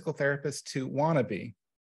to physical therapist to wannabe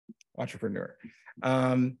entrepreneur.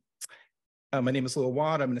 My name is Lou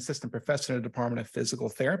Watt. I'm an assistant professor in the Department of Physical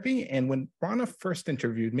Therapy. And when Rana first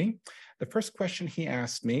interviewed me, the first question he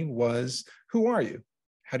asked me was, who are you?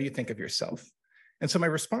 How do you think of yourself? And so my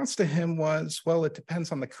response to him was, well, it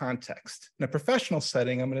depends on the context. In a professional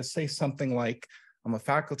setting, I'm going to say something like, I'm a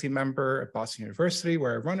faculty member at Boston University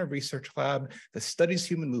where I run a research lab that studies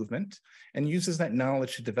human movement and uses that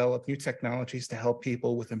knowledge to develop new technologies to help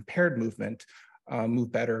people with impaired movement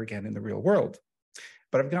move better again in the real world.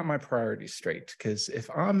 But I've got my priorities straight, because if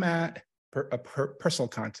I'm at a personal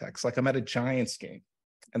context, like I'm at a Giants game,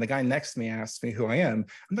 and the guy next to me asks me who I am,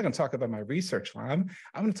 I'm not going to talk about my research lab.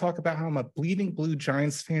 I'm going to talk about how I'm a bleeding blue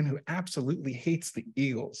Giants fan who absolutely hates the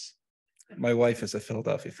Eagles. My wife is a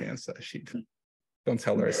Philadelphia fan, so she don't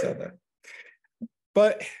tell her I said that.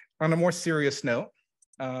 But on a more serious note,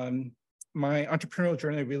 my entrepreneurial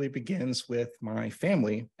journey really begins with my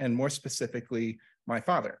family, and more specifically, my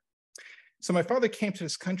father. So my father came to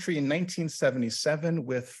this country in 1977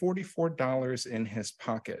 with $44 in his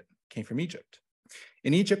pocket, came from Egypt.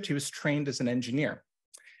 In Egypt, he was trained as an engineer.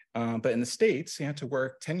 But in the States, he had to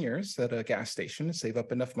work 10 years at a gas station to save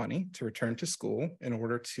up enough money to return to school in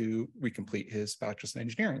order to recomplete his bachelor's in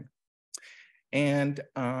engineering. And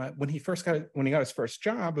when he got his first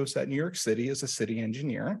job, it was at New York City as a city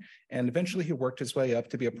engineer. And eventually he worked his way up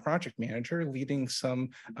to be a project manager, leading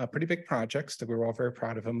some pretty big projects that we were all very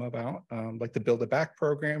proud of him about, like the Build It Back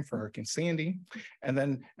program for Hurricane Sandy. And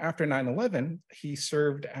then after 9/11, he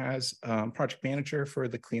served as project manager for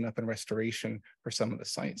the cleanup and restoration for some of the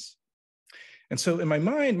sites. And so in my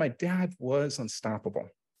mind, my dad was unstoppable.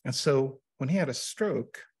 And so when he had a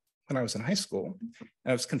stroke, when I was in high school,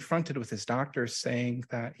 I was confronted with his doctors saying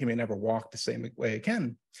that he may never walk the same way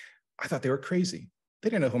again. I thought they were crazy. They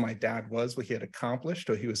didn't know who my dad was, what he had accomplished,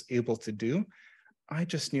 or he was able to do. I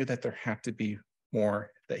just knew that there had to be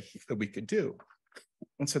more that we could do.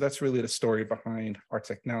 And so that's really the story behind our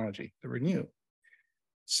technology, the Renew.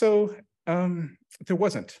 So there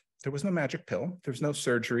was no magic pill. There was no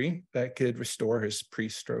surgery that could restore his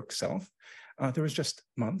pre-stroke self. There was just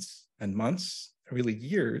months and months, really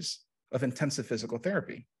years of intensive physical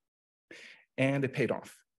therapy. And it paid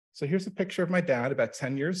off. So here's a picture of my dad about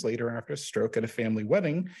 10 years later after a stroke at a family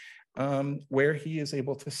wedding, where he is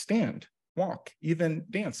able to stand, walk, even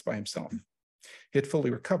dance by himself. He had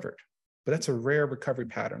fully recovered, but that's a rare recovery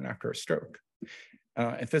pattern after a stroke.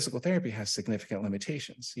 And physical therapy has significant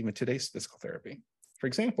limitations, even today's physical therapy. For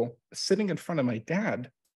example, sitting in front of my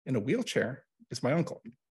dad in a wheelchair is my uncle.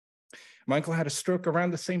 My uncle had a stroke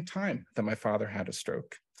around the same time that my father had a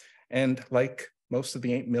stroke. And like most of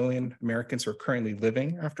the 8 million Americans who are currently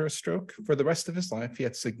living after a stroke, for the rest of his life, he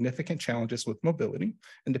had significant challenges with mobility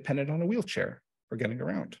and depended on a wheelchair for getting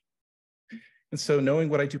around. And so knowing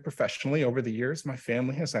what I do professionally over the years, my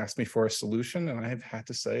family has asked me for a solution, and I have had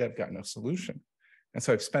to say I've got no solution. And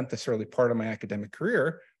so I've spent this early part of my academic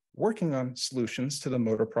career working on solutions to the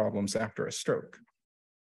motor problems after a stroke.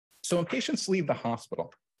 So when patients leave the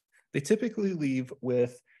hospital, they typically leave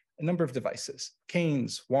with a number of devices: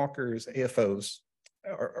 canes, walkers, AFOs,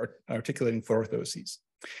 or articulating orthoses.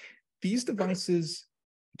 These devices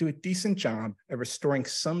do a decent job at restoring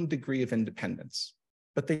some degree of independence,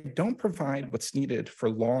 but they don't provide what's needed for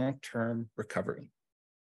long-term recovery.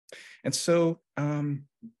 And so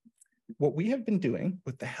what we have been doing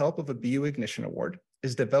with the help of a BU Ignition Award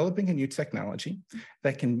is developing a new technology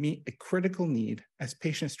that can meet a critical need as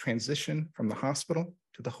patients transition from the hospital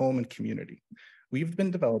to the home and community. We've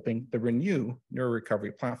been developing the Renew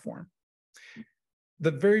neurorecovery platform.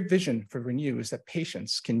 The very vision for Renew is that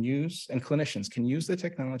patients can use, and clinicians can use the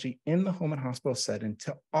technology in the home and hospital setting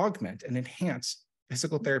to augment and enhance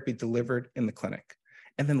physical therapy delivered in the clinic,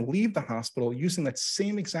 and then leave the hospital using that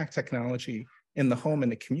same exact technology in the home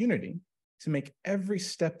and the community to make every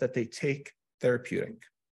step that they take therapeutic.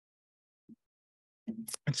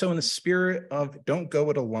 And so in the spirit of don't go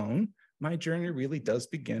it alone, my journey really does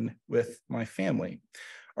begin with my family.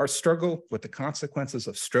 Our struggle with the consequences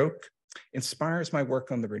of stroke inspires my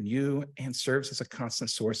work on the Renew and serves as a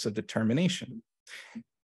constant source of determination.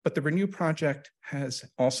 But the Renew project has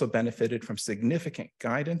also benefited from significant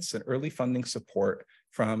guidance and early funding support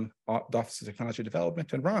from the Office of Technology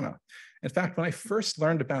Development and RANA. In fact, when I first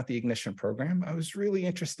learned about the Ignition program, I was really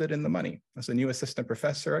interested in the money. As a new assistant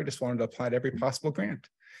professor, I just wanted to apply to every possible grant.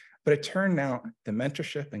 But it turned out the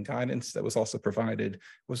mentorship and guidance that was also provided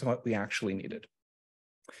was what we actually needed.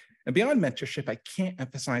 And beyond mentorship, I can't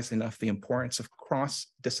emphasize enough the importance of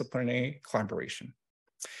cross-disciplinary collaboration.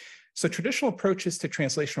 So traditional approaches to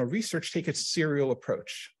translational research take a serial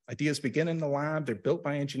approach. Ideas begin in the lab, they're built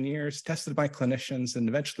by engineers, tested by clinicians, and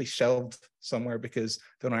eventually shelved somewhere because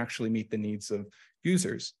they don't actually meet the needs of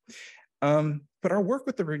users. But our work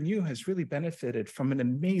with the Renew has really benefited from an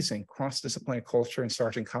amazing cross-disciplinary culture in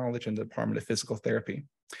Sargent College and the Department of Physical Therapy.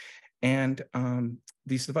 And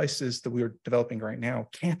these devices that we're developing right now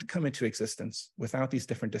can't come into existence without these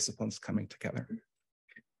different disciplines coming together.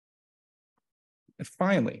 And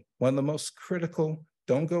finally, one of the most critical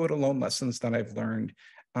don't go it alone lessons that I've learned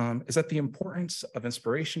is that the importance of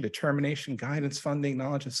inspiration, determination, guidance, funding,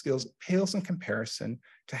 knowledge, and skills pales in comparison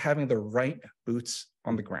to having the right boots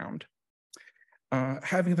on the ground.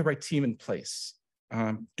 Having the right team in place,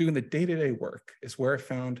 doing the day-to-day work is where I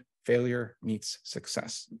found failure meets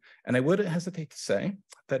success. And I wouldn't hesitate to say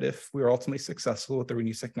that if we are ultimately successful with the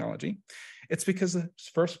Renew technology, it's because it's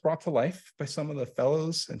first brought to life by some of the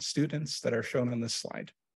fellows and students that are shown on this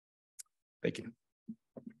slide. Thank you.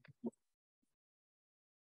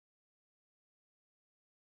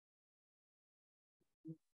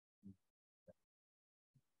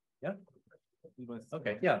 Yeah.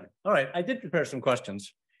 Okay, yeah. All right. I did prepare some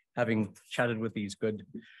questions, having chatted with these good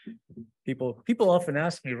people. People often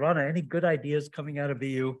ask me, Rana, any good ideas coming out of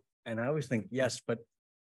BU? And I always think, yes, but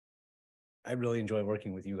I really enjoy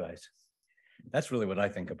working with you guys. That's really what I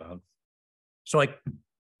think about. So I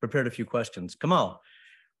prepared a few questions. Kamal,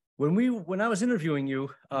 when I was interviewing you,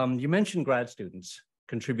 you mentioned grad students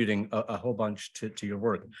contributing a whole bunch to your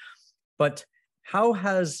work. But how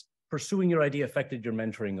has pursuing your idea affected your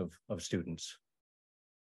mentoring of students?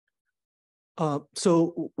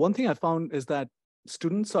 So one thing I found is that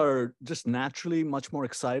students are just naturally much more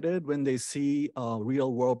excited when they see a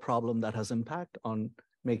real world problem that has impact on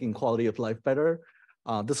making quality of life better.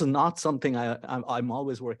 This is not something I'm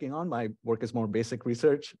always working on. My work is more basic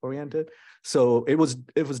research oriented. So it was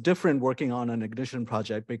different working on an Ignition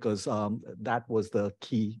project because that was the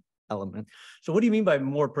key element. So what do you mean by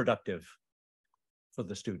more productive for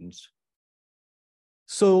the students?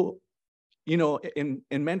 So, in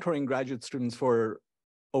mentoring graduate students for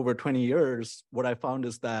over 20 years, what I found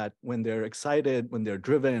is that when they're excited, when they're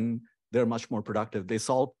driven, they're much more productive. They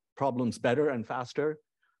solve problems better and faster.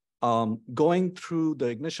 Going through the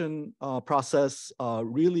ignition process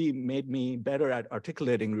really made me better at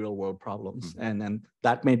articulating real world problems. And then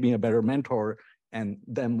that made me a better mentor and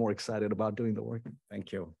then more excited about doing the work.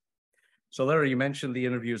 Thank you. So Larry, you mentioned the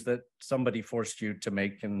interviews that somebody forced you to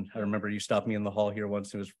make. And I remember you stopped me in the hall here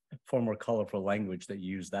once. It was far more colorful language that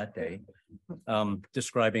you used that day,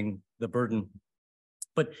 describing the burden.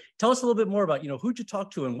 But tell us a little bit more about, who'd you talk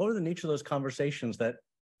to and what were the nature of those conversations that,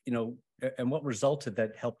 and what resulted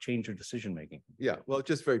that helped change your decision-making? Yeah, well,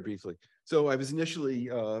 just very briefly. So I was initially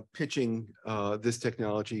pitching this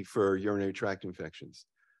technology for urinary tract infections.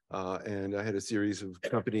 And I had a series of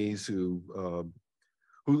companies who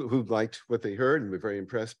liked what they heard and were very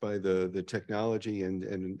impressed by the technology. And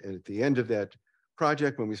at the end of that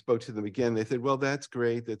project, when we spoke to them again, they said, well, that's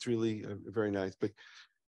great. That's really very nice. But,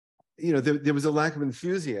 there was a lack of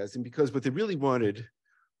enthusiasm because what they really wanted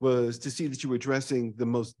was to see that you were addressing the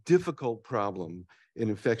most difficult problem in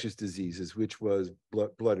infectious diseases, which was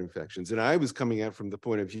blood infections. And I was coming out from the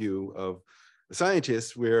point of view of a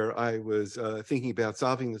scientist where I was thinking about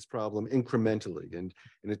solving this problem incrementally. And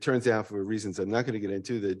it turns out, for reasons I'm not going to get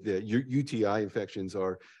into, that UTI infections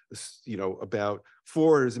are, about 4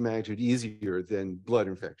 orders of magnitude easier than blood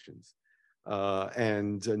infections.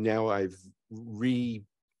 And now I've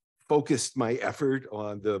refocused my effort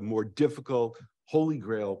on the more difficult holy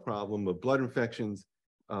grail problem of blood infections.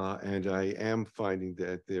 And I am finding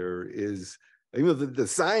that there is, the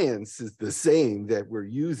science is the same that we're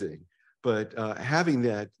using, but having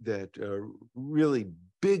that really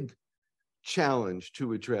big challenge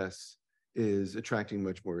to address is attracting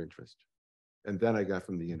much more interest. And that I got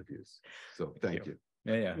from the interviews. So thank you.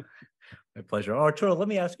 Yeah. My pleasure. Arturo, let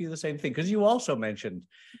me ask you the same thing, because you also mentioned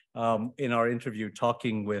in our interview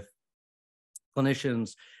talking with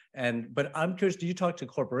clinicians. But I'm curious, do you talk to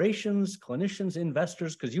corporations, clinicians,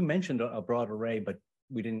 investors? Because you mentioned a broad array, but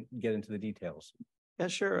we didn't get into the details. Yeah,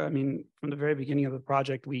 sure. I mean, from the very beginning of the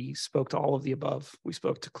project, we spoke to all of the above. We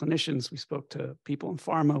spoke to clinicians, we spoke to people in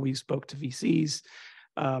pharma, we spoke to VCs.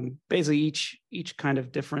 Basically, each kind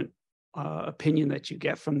of different opinion that you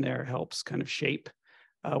get from there helps kind of shape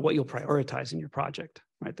what you'll prioritize in your project,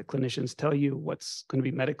 right? The clinicians tell you what's going to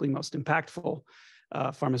be medically most impactful.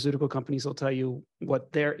 Pharmaceutical companies will tell you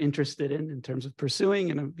what they're interested in terms of pursuing,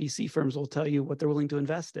 and VC firms will tell you what they're willing to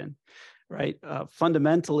invest in, right?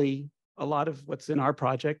 Fundamentally, a lot of what's in our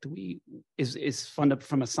project is funded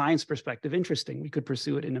from a science perspective interesting. We could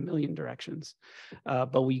pursue it in a million directions,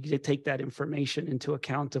 but we take that information into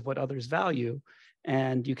account of what others value,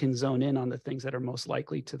 and you can zone in on the things that are most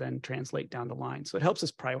likely to then translate down the line. So it helps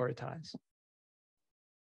us prioritize.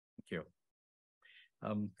 Thank you.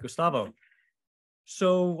 Gustavo,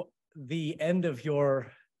 so the end of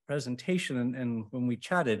your presentation and when we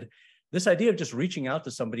chatted, this idea of just reaching out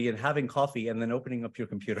to somebody and having coffee and then opening up your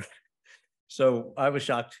computer. So I was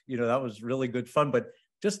shocked, that was really good fun, but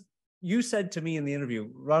just, you said to me in the interview,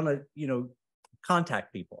 Rana,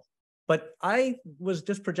 contact people. But I was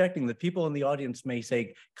just projecting that people in the audience may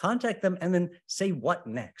say, contact them and then say what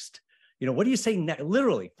next? What do you say next?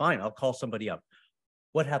 Literally, fine, I'll call somebody up.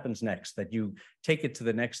 What happens next that you take it to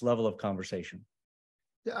the next level of conversation?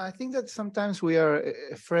 Yeah, I think that sometimes we are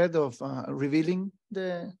afraid of revealing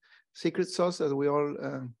the secret sauce that we all,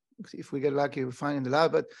 if we get lucky, we find in the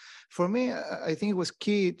lab. But for me, I think it was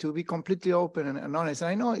key to be completely open and honest.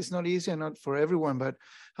 I know it's not easy and not for everyone, but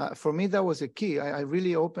for me, that was a key. I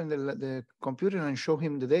really opened the computer and showed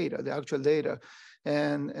him the data, the actual data.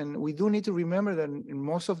 And we do need to remember that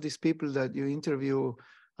most of these people that you interview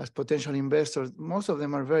as potential investors, most of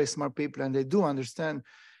them are very smart people, and they do understand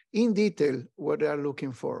in detail what they are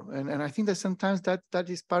looking for. And I think that sometimes that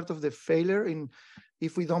is part of the failure in,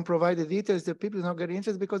 if we don't provide the details, the people don't get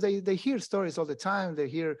interested because they hear stories all the time. They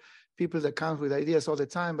hear people that come with ideas all the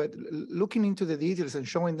time, but looking into the details and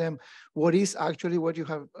showing them what is actually what you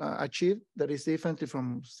have achieved that is differently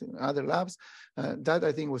from other labs, that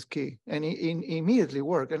I think was key. And it immediately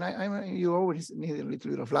worked. And you always need a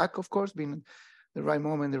little bit of luck, of course, being the right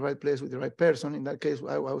moment, the right place with the right person. In that case,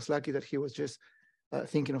 I was lucky that he was just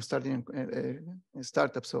thinking of starting a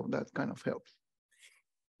startup, so that kind of helped.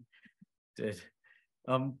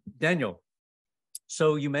 Daniel,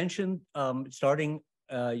 so you mentioned starting,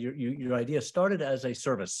 your idea started as a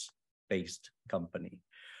service-based company,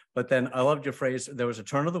 but then I loved your phrase, there was a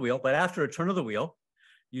turn of the wheel, but after a turn of the wheel,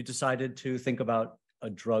 you decided to think about a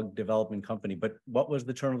drug development company. But what was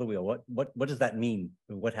the turn of the wheel? What does that mean?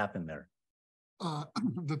 What happened there?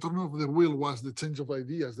 the turn of the wheel was the change of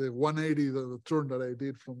ideas, the 180, the turn that I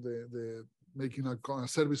did from the making a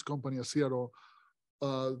service company, a CRO,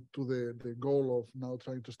 to the goal of now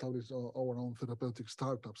trying to establish our own therapeutic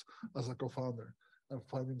startups as a co-founder and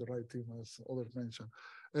finding the right team, as others mentioned.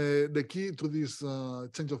 The key to this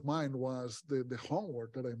change of mind was the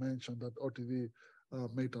homework that I mentioned that OTD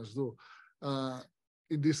made us do.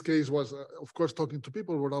 In this case was, of course, talking to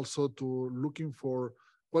people, but also to looking for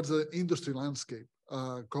what's the industry landscape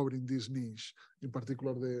covering this niche, in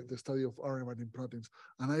particular the study of RNA binding proteins.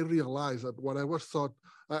 And I realized that what I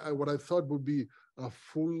thought would be a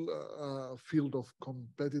full field of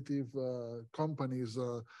competitive companies,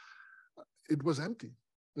 it was empty.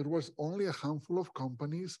 There was only a handful of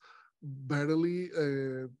companies barely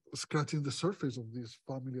scratching the surface of this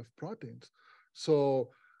family of proteins.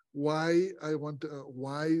 So why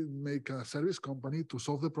make a service company to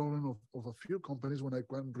solve the problem of a few companies when I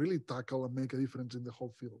can really tackle and make a difference in the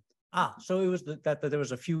whole field? So it was that there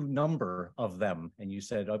was a few number of them, and you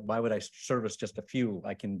said, why would I service just a few?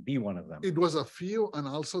 I can be one of them. It was a few, and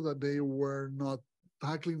also that they were not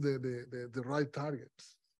tackling the right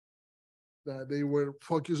targets. That they were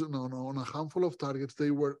focusing on a handful of targets.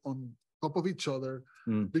 They were on top of each other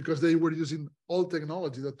because they were using all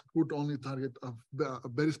technology that could only target a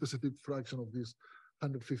very specific fraction of these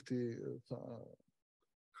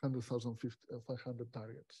 100,500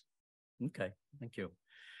 targets. Okay, thank you.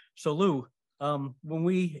 So Lou, when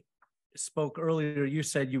we spoke earlier, you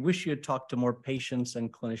said you wish you had talked to more patients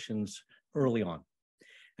and clinicians early on.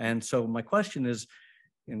 And so my question is,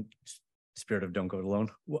 in spirit of don't go it alone,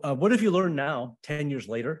 what have you learned now, 10 years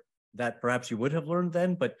later, that perhaps you would have learned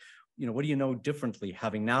then, but what do you know differently,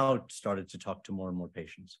 having now started to talk to more and more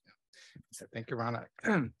patients? So thank you, Rana.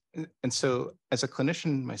 And so as a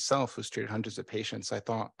clinician myself who's treated hundreds of patients, I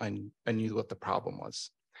thought I knew what the problem was.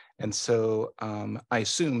 And so I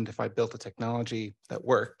assumed if I built a technology that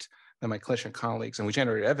worked, then my clinician colleagues, and we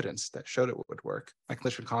generated evidence that showed it would work, my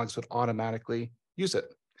clinician colleagues would automatically use it.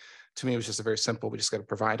 To me, it was just a very simple, we just got to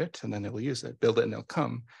provide it and then they will use it, build it and they'll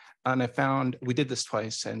come. And I found we did this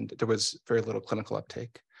twice and there was very little clinical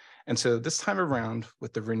uptake. And so this time around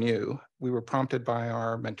with the Renew, we were prompted by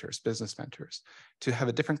our mentors, business mentors, to have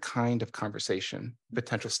a different kind of conversation,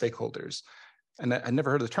 potential stakeholders. And I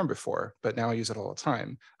never heard the term before, but now I use it all the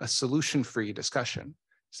time, a solution-free discussion.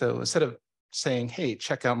 So instead of saying, hey,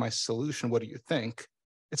 check out my solution, what do you think?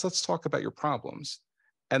 It's let's talk about your problems.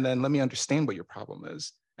 And then let me understand what your problem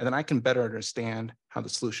is. And then I can better understand how the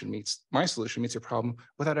solution meets, my solution meets your problem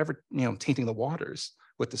without ever, tainting the waters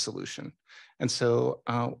with the solution. And so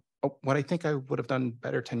what I think I would have done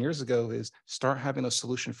better 10 years ago is start having those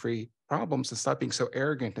solution-free problems and stop being so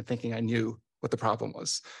arrogant and thinking I knew what the problem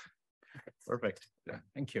was. Perfect. Yeah,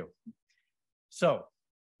 thank you. So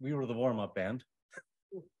we were the warm-up band.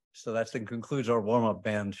 So that concludes our warm-up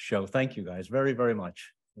band show. Thank you guys very, very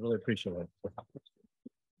much. I really appreciate it.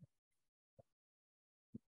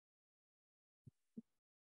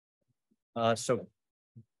 So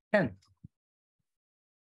Ken,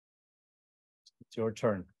 it's your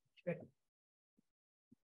turn. Okay.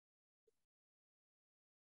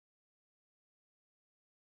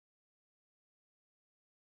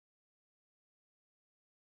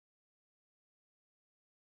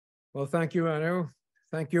 Well, thank you, Anu.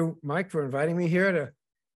 Thank you, Mike, for inviting me here to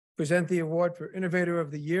present the award for Innovator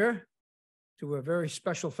of the Year to a very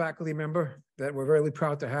special faculty member that we're really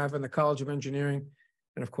proud to have in the College of Engineering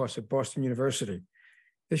and, of course, at Boston University.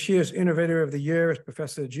 This year's Innovator of the Year is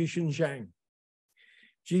Professor Ji-Xin Cheng.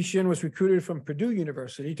 Ji-Xin was recruited from Purdue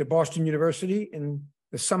University to Boston University in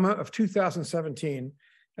the summer of 2017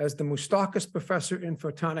 as the Moustakas Professor in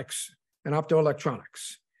Photonics and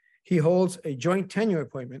Optoelectronics. He holds a joint tenure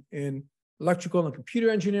appointment in electrical and computer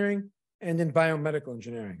engineering and in biomedical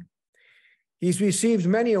engineering. He's received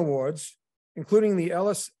many awards, including the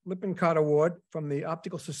Ellis Lippincott Award from the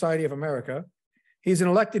Optical Society of America. He's an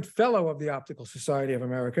elected fellow of the Optical Society of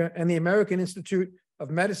America and the American Institute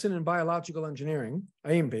of Medicine and Biological Engineering,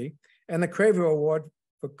 IMB, and the Craver Award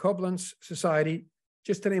for Koblenz Society,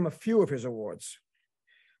 just to name a few of his awards.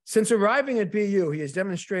 Since arriving at BU, he has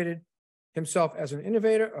demonstrated himself as an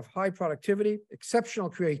innovator of high productivity, exceptional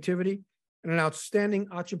creativity, and an outstanding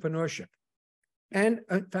entrepreneurship, and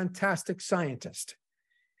a fantastic scientist.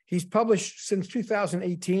 He's published since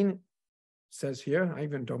 2018, says here, I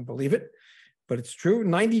even don't believe it, but it's true,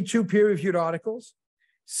 92 peer-reviewed articles,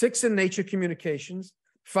 6 in Nature Communications,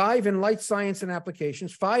 5 in Light Science and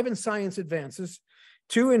Applications, 5 in Science Advances,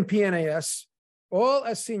 2 in PNAS, all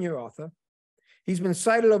as senior author. He's been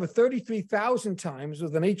cited over 33,000 times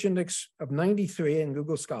with an H-index of 93 in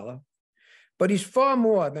Google Scholar, but he's far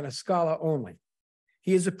more than a scholar only.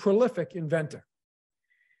 He is a prolific inventor.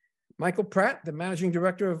 Michael Pratt, the managing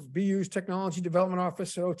director of BU's Technology Development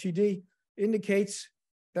Office at OTD, indicates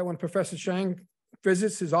that when Professor Cheng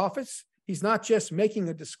visits his office, he's not just making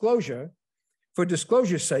a disclosure for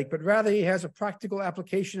disclosure's sake, but rather he has a practical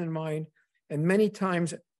application in mind and many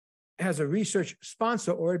times has a research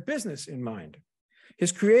sponsor or a business in mind.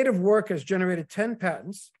 His creative work has generated 10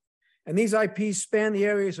 patents, and these IPs span the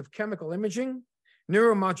areas of chemical imaging,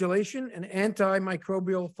 neuromodulation, and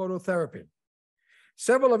antimicrobial phototherapy.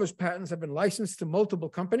 Several of his patents have been licensed to multiple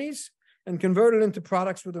companies and converted into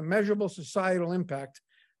products with a measurable societal impact,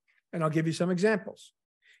 and I'll give you some examples.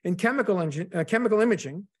 In chemical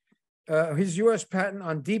imaging, his US patent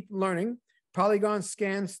on deep learning, polygon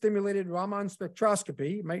scan stimulated Raman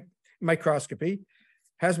spectroscopy, microscopy,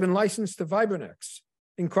 has been licensed to Vibranex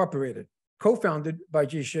Incorporated, co-founded by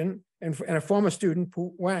Ji-Xin and a former student,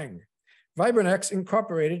 Pu Wang. Vibranex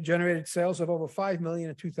Incorporated generated sales of over 5 million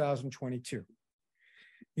in 2022.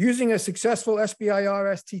 Using a successful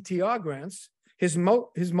SBIR STTR grants, his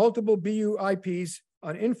multiple BU IPs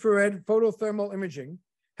on infrared photothermal imaging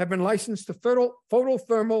have been licensed to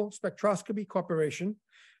Photothermal Spectroscopy Corporation,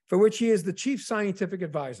 for which he is the chief scientific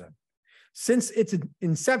advisor. Since its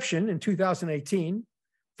inception in 2018,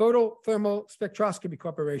 Photothermal Spectroscopy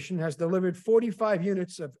Corporation has delivered 45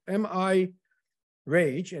 units of MI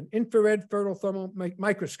RAGE, an infrared photothermal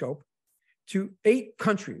microscope, to 8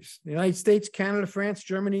 countries: the United States, Canada, France,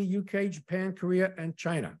 Germany, UK, Japan, Korea, and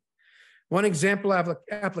China. One example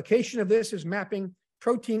application of this is mapping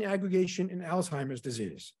protein aggregation in Alzheimer's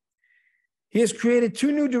disease. He has created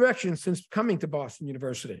 2 new directions since coming to Boston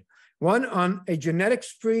University, one on a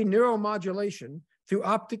genetics-free neuromodulation through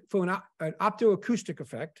an optoacoustic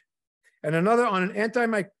effect, and another on an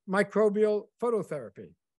antimicrobial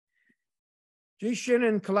phototherapy. Ji-Xin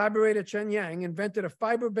and collaborator Chen Yang invented a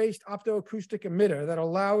fiber-based optoacoustic emitter that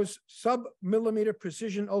allows sub-millimeter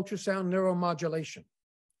precision ultrasound neuromodulation.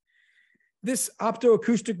 This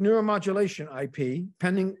optoacoustic neuromodulation IP,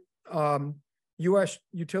 pending US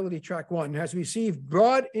Utility Track 1, has received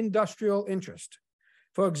broad industrial interest.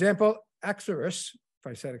 For example, Axeris, if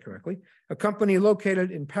I said it correctly, a company located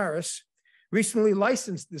in Paris, recently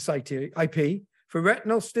licensed this IP for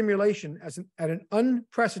retinal stimulation at an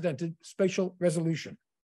unprecedented spatial resolution.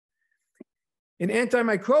 In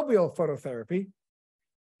antimicrobial phototherapy,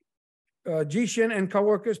 Ji-Xin and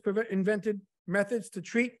coworkers invented methods to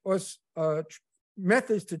treat the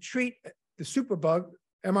superbug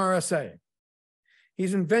MRSA.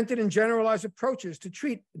 He's invented and generalized approaches to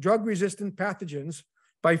treat drug-resistant pathogens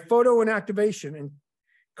by photoinactivation and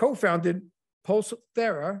co-founded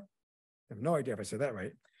Pulsethera, I have no idea if I said that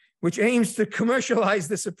right, which aims to commercialize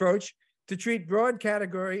this approach to treat broad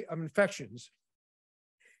category of infections,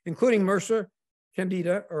 including MRSA,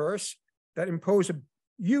 Candida, ERS, that impose a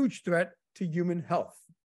huge threat to human health.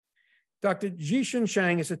 Dr. Ji-Xin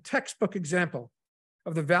Cheng is a textbook example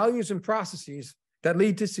of the values and processes that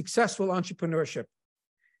lead to successful entrepreneurship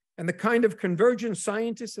and the kind of convergent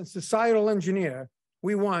scientist and societal engineer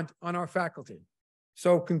we want on our faculty.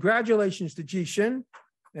 So congratulations to Ji-Xin,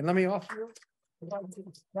 and let me offer you. Is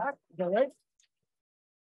that right?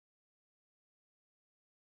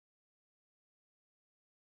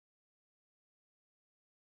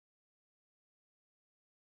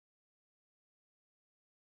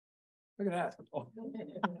 Look at that. Oh.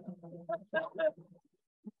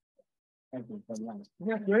 Thank you. Isn't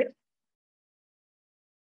that great?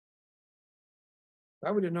 I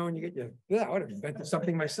would have known you get your, yeah, I would have invented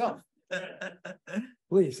something myself.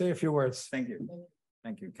 Please say a few words. Thank you.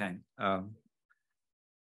 Thank you, Ken.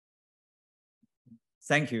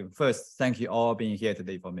 Thank you. First, thank you all being here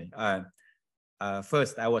today for me.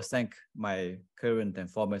 First, I will thank my current and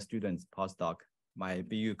former students, postdoc, my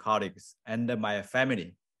BU colleagues, and my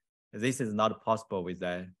family. This is not possible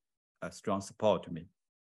without a strong support to me.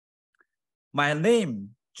 My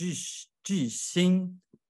name, Ji-Xin,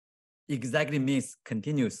 exactly means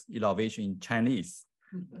continuous innovation in Chinese.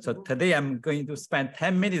 So today I'm going to spend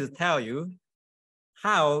 10 minutes to tell you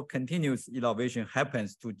how continuous innovation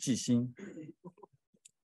happens to Ji-Xin.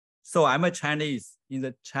 So I'm a Chinese. In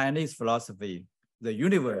the Chinese philosophy, the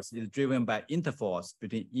universe is driven by interforce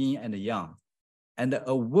between yin and yang. And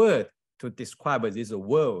a word to describe this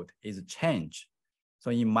world is change.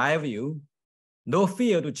 So in my view, no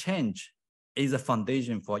fear to change is a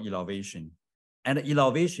foundation for innovation. And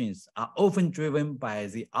innovations are often driven by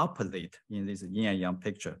the opposite in this yin and yang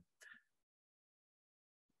picture.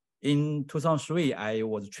 In 2003, I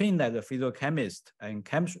was trained as a physiochemist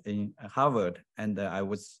in Harvard, and I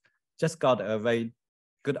just got a very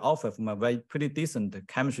good offer from a pretty decent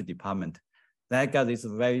chemistry department. Then I got this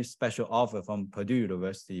very special offer from Purdue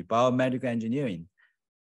University, biomedical engineering.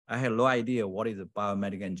 I had no idea what is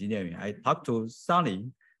biomedical engineering. I talked to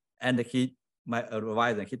Sonny, and my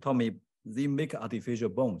advisor, he told me they make artificial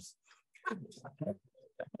bones.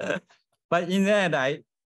 But in the end, I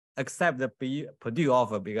accept the Purdue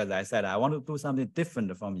offer because I said, I want to do something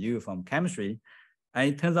different from you, from chemistry.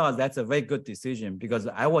 And it turns out that's a very good decision because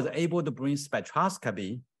I was able to bring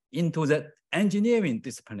spectroscopy into the engineering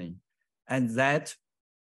discipline. And that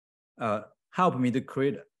helped me to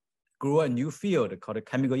grow a new field called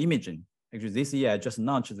chemical imaging. Actually, this year I just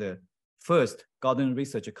launched the first Gordon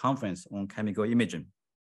Research Conference on chemical imaging.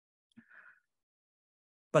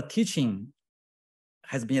 But teaching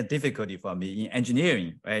has been a difficulty for me in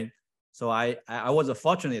engineering, right? So I was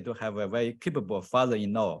fortunate to have a very capable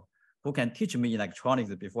father-in-law who can teach me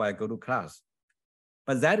electronics before I go to class.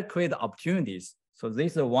 But that created opportunities. So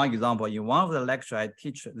this is one example. In one of the lectures, I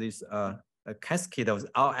teach this a cascade of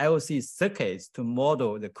LC circuits to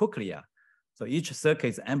model the cochlea. So each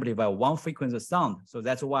circuit amplifies one frequency of sound. So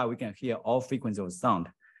that's why we can hear all frequencies of sound.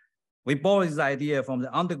 We borrowed this idea from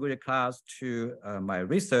the undergraduate class to my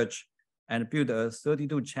research and built a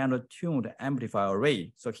 32-channel tuned amplifier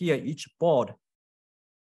array. So here, each board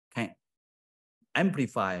can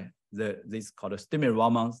amplify this called a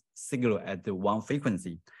stimuli-Raman signal at the one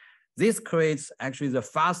frequency. This creates actually the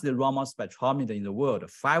fastest Raman spectrometer in the world,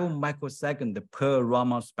 5 microseconds per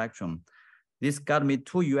Raman spectrum. This got me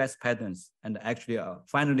 2 US patents and actually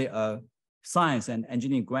finally a science and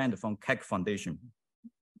engineering grant from Keck Foundation.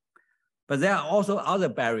 But there are also other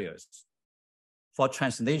barriers for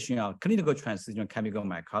translational, clinical translational chemical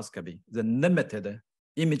microscopy, the limited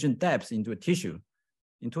imaging depth into a tissue.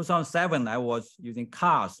 In 2007, I was using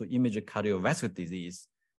CARS to image cardiovascular disease.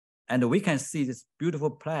 And we can see this beautiful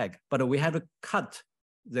plaque, but we have to cut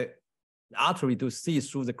the artery to see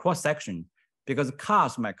through the cross-section because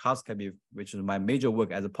CARS microscopy, which is my major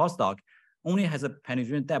work as a postdoc, only has a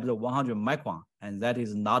penetration depth of 100 micron, and that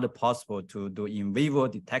is not possible to do in vivo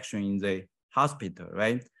detection in the hospital,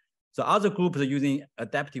 right? So other groups are using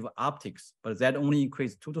adaptive optics, but that only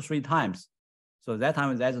increased 2 to 3 times. So that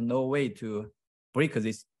time, there's no way to break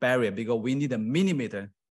this barrier because we need a millimeter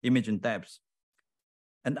imaging depth.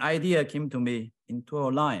 An idea came to me in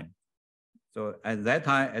 2009. So at that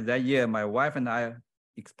time, at that year, my wife and I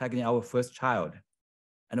expecting our first child.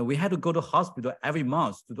 And we had to go to hospital every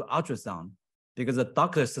month to do ultrasound because the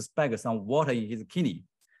doctor suspects some water in his kidney.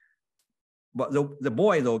 But the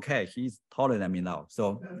boy is okay. He's taller than me now.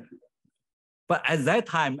 So, but at that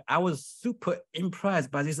time, I was super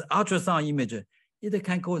impressed by this ultrasound image. It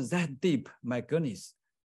can go that deep, my goodness.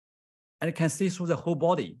 And it can see through the whole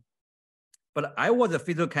body. But I was a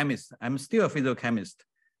physical chemist. I'm still a physical chemist.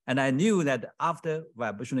 And I knew that after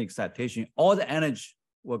vibrational excitation, all the energy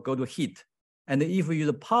will go to heat. And if we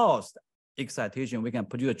use pulsed excitation, we can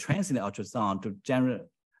produce a transient ultrasound to generate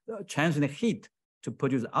transient heat to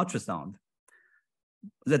produce ultrasound.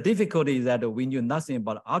 The difficulty is that we knew nothing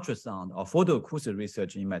about ultrasound or photoacoustic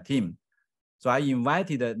research in my team. So I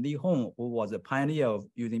invited Li Hong, who was a pioneer of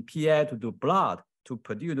using PI to do blood, to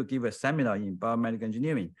Purdue to give a seminar in biomedical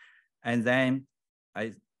engineering. And then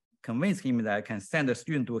I convinced him that I can send a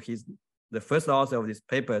student to the first author of this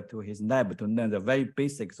paper to his lab to learn the very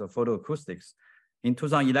basics of photoacoustics. In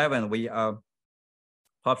 2011, we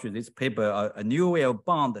published this paper, a new way of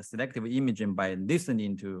bound selective imaging by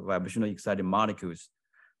listening to vibrational excited molecules.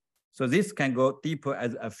 So this can go deeper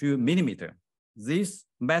as a few millimeters. This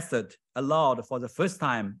method allowed for the first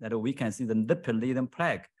time that we can see the lipid-laden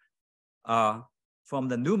plaque from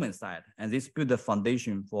the lumen side, and this built the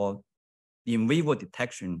foundation for in vivo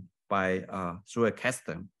detection by through a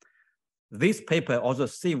caster. This paper also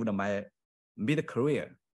saved my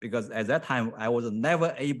mid-career because at that time I was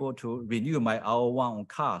never able to renew my R01 on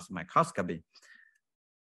CARS microscopy.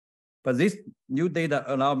 But this new data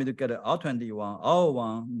allowed me to get an R21,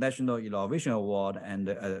 R01 National Innovation Award and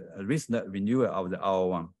a recent renewal of the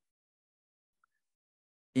R01.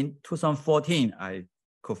 In 2014, I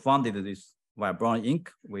co-founded this Vibron Inc.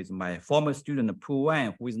 with my former student, Pu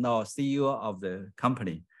Wan, who is now CEO of the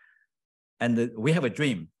company. And we have a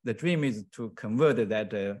dream. The dream is to convert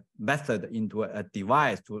that method into a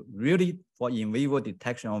device to really for in vivo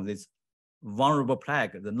detection of this vulnerable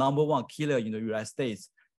plaque, the #1 killer in the United States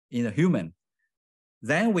in a human.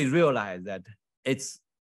 Then we realized that it's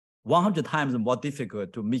 100 times more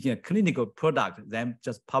difficult to make a clinical product than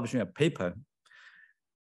just publishing a paper.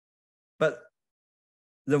 But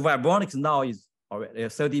the Vibronics now is already a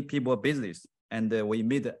 30 people business, and we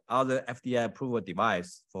made other FDA approval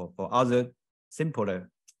device for other simpler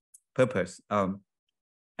purpose.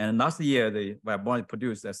 And last year, the Biomedical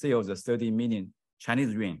produced a sales of 30 million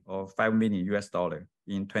Chinese yuan or $5 million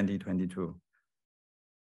in 2022.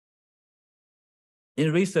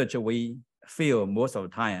 In research, we fail most of the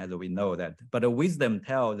time, as we know that, but the wisdom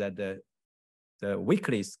tells that the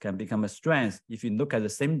weakness can become a strength if you look at the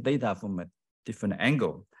same data from a different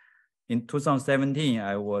angle. In 2017,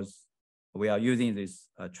 we are using this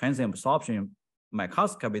transient absorption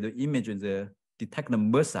microscopy to image the detect the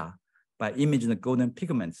MRSA by imaging the golden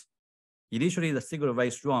pigments. Initially, the signal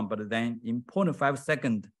very strong, but then in 0.5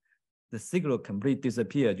 seconds, the signal completely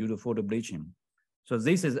disappeared due to photo bleaching. So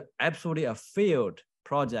this is absolutely a failed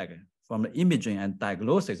project from the imaging and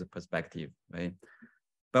diagnosis perspective, right?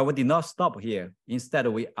 But we did not stop here. Instead,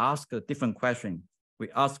 we asked a different question. We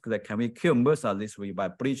asked that can we cure MRSA this way by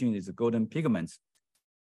bleaching these golden pigments?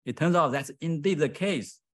 It turns out that's indeed the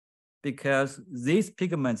case because these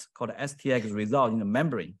pigments called STX result in the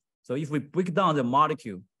membrane. So if we break down the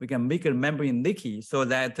molecule, we can make the membrane leaky so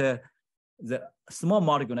that the small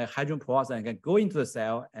molecule like hydrogen peroxide can go into the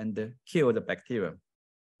cell and kill the bacteria.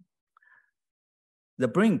 The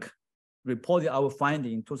Brink reported our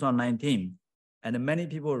finding in 2019, and many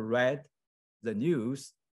people read the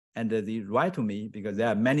news and they write to me because there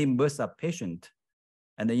are many MRSA patients.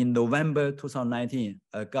 And in November 2019,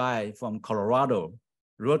 a guy from Colorado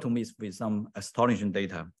wrote to me with some astonishing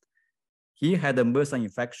data. He had a MRSA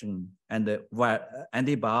infection and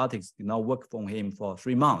antibiotics did not work for him for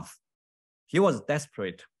 3 months. He was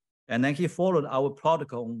desperate. And then he followed our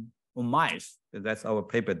protocol on mice. That's our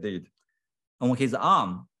paper did on his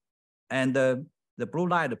arm. And the blue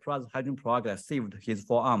light plus hydrogen peroxide saved his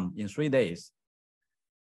forearm in 3 days.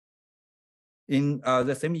 In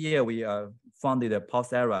the same year, we founded a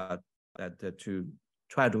Pulsera to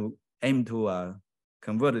try to aim to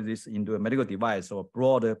convert this into a medical device or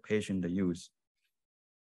broader patient use.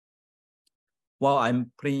 While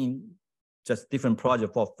I'm playing just different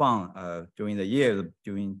projects for fun during the year,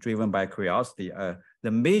 driven by curiosity, the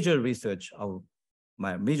major research of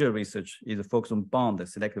my major research is focused on bound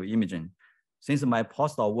selective imaging. Since my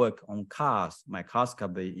postdoc work on CARS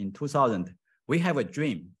microscopy in 2000, we have a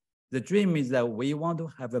dream. The dream is that we want to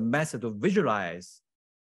have a method to visualize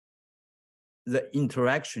the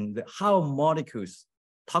interaction, how molecules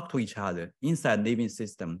talk to each other inside living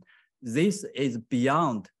system. This is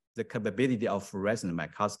beyond the capability of fluorescent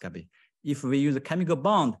microscopy. If we use a chemical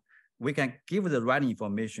bond, we can give the right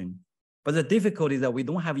information. But the difficulty is that we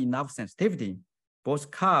don't have enough sensitivity.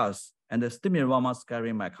 Both CARS and the stimulated Raman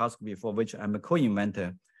scattering microscopy, for which I'm a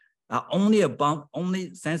co-inventor, are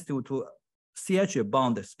only sensitive to CH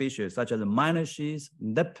bound species such as amino acids,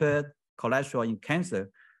 lipid, cholesterol in cancer.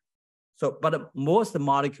 So, but most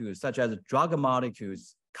molecules, such as drug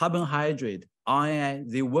molecules, carbohydrate,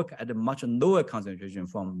 RNA, they work at a much lower concentration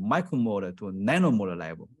from micromolar to nanomolar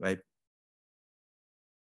level, right?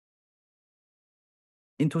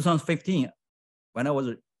 In 2015, when I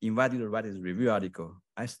was invited to write this review article,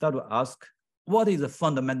 I started to ask, what is the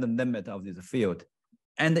fundamental limit of this field?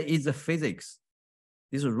 And is the physics.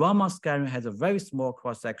 This Raman scattering has a very small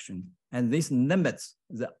cross-section, and this limits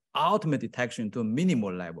the ultimate detection to a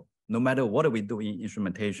minimal level, no matter what we do in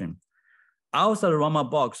instrumentation. Outside the Raman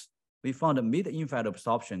box, we found a mid-infrared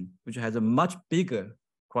absorption, which has a much bigger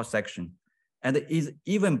cross-section, and is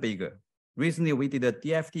even bigger. Recently, we did a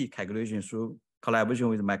DFT calculation through collaboration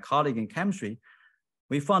with my colleague in chemistry.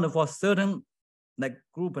 We found for certain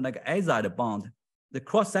group like azide bond, the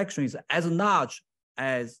cross-section is as large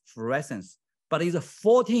as fluorescence, but it's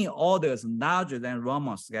 14 orders larger than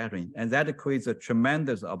Raman scattering, and that creates a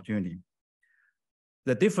tremendous opportunity.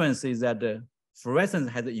 The difference is that the fluorescence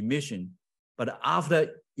has emission, but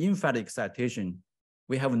after infrared excitation,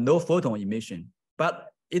 we have no photon emission, but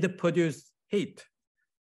it produces heat.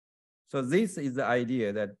 So this is the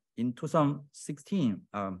idea that in 2016,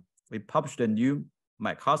 we published a new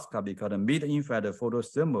microscopy called a mid-infrared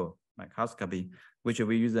photothermal microscopy, which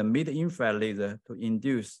we use a mid-infrared laser to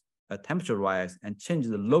induce a temperature rise and change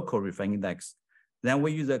the local refracting index. Then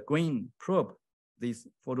we use a green probe this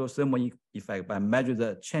photothermal effect by measuring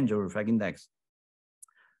the change of refracting index.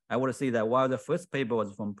 I want to say that while the first paper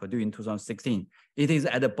was from Purdue in 2016, it is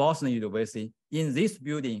at the Boston University in this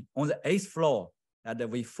building on the 8th floor that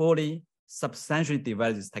we fully substantially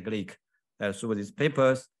developed this technique through these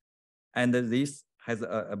papers. And this has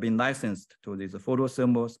been licensed to this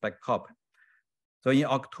photothermal spectroscopy. So in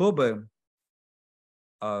October,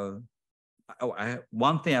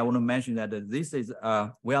 one thing I want to mention that this is,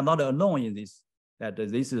 we are not alone in this, that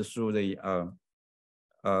this is through the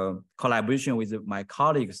collaboration with my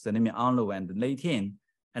colleagues, Nimi Anlu and Leitin,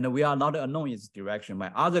 and we are not alone in this direction.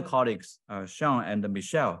 My other colleagues, Sean and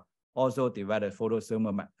Michelle, also developed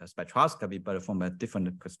photothermal spectroscopy, but from a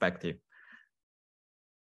different perspective.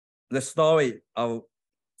 The story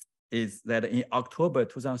is that in October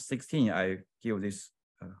 2016, I gave this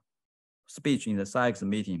speech in the SAICS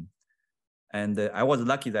meeting. And I was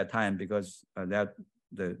lucky that time because the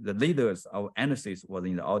leaders of analysis was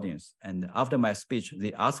in the audience. And after my speech,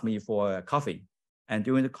 they asked me for a coffee. And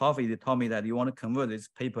during the coffee, they told me that you want to convert this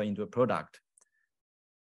paper into a product.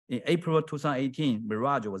 In April 2018,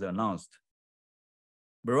 Mirage was announced.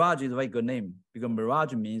 Mirage is a very good name because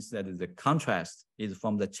Mirage means that the contrast is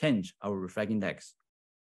from the change of refracting index.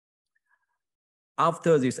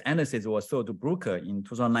 After this analysis was sold to Bruker in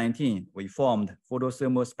 2019, we formed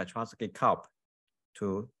photothermal spectroscopy CARP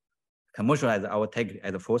to commercialize our technique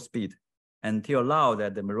at full speed. Until now,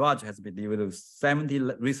 that the Mirage has been developed 70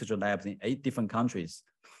 research labs in 8 different countries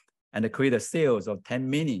and created sales of $10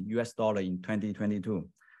 million in 2022.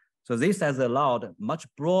 So this has allowed much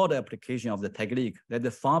broader application of the technique that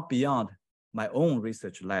is far beyond my own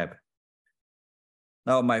research lab.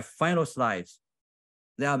 Now, my final slides.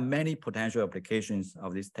 There are many potential applications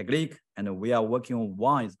of this technique, and we are working on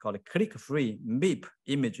one. It's called a click-free MIP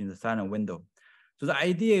image in the silent window. So the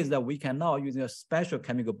idea is that we can now use a special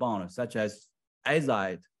chemical bond, such as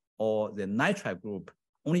azide or the nitride group,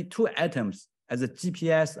 only 2 atoms as a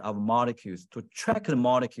GPS of molecules to track the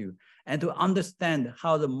molecule and to understand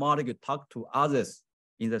how the molecule talk to others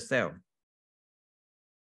in the cell.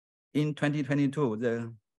 In 2022,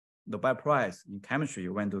 the Nobel Prize in chemistry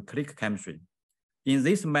went to click chemistry. In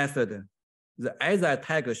this method, the azide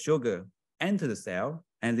tag sugar enter the cell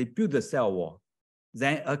and they build the cell wall.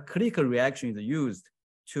 Then a click reaction is used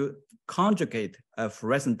to conjugate a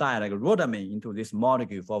fluorescent dye like rhodamine into this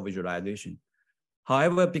molecule for visualization.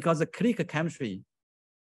 However, because the click chemistry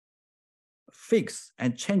fix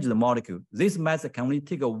and change the molecule, this method can only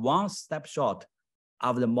take a 1 snapshot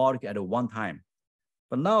of the molecule at one time.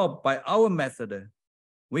 But now by our method,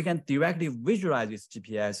 we can directly visualize this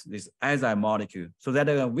GPS, this azide molecule, so that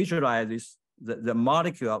I can visualize this, the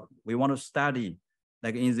molecule we want to study.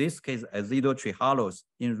 Like in this case, azido trihalose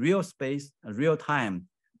in real space, real time,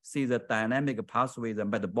 see the dynamic pathway, the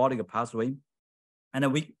metabolic pathway.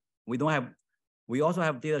 And we also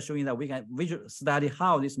have data showing that we can study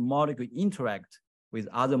how this molecule interact with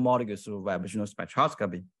other molecules through vibrational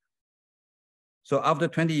spectroscopy. So after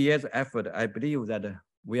 20 years of effort, I believe that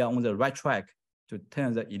we are on the right track to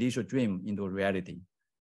turn the initial dream into reality.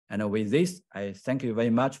 And with this, I thank you very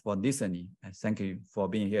much for listening, and thank you for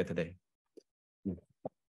being here today.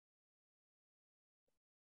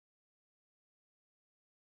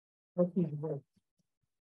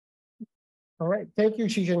 All right, thank you,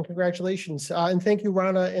 Ji-Xin, congratulations. And thank you,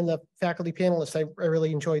 Rana, and the faculty panelists. I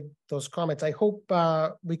really enjoyed those comments. I hope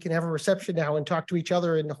we can have a reception now and talk to each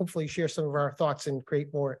other and hopefully share some of our thoughts and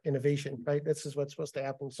create more innovation, right? This is what's supposed to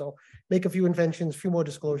happen. So make a few inventions, a few more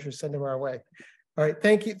disclosures, send them our way. All right,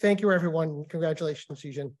 thank you everyone. Congratulations,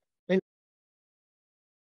 Ji-Xin.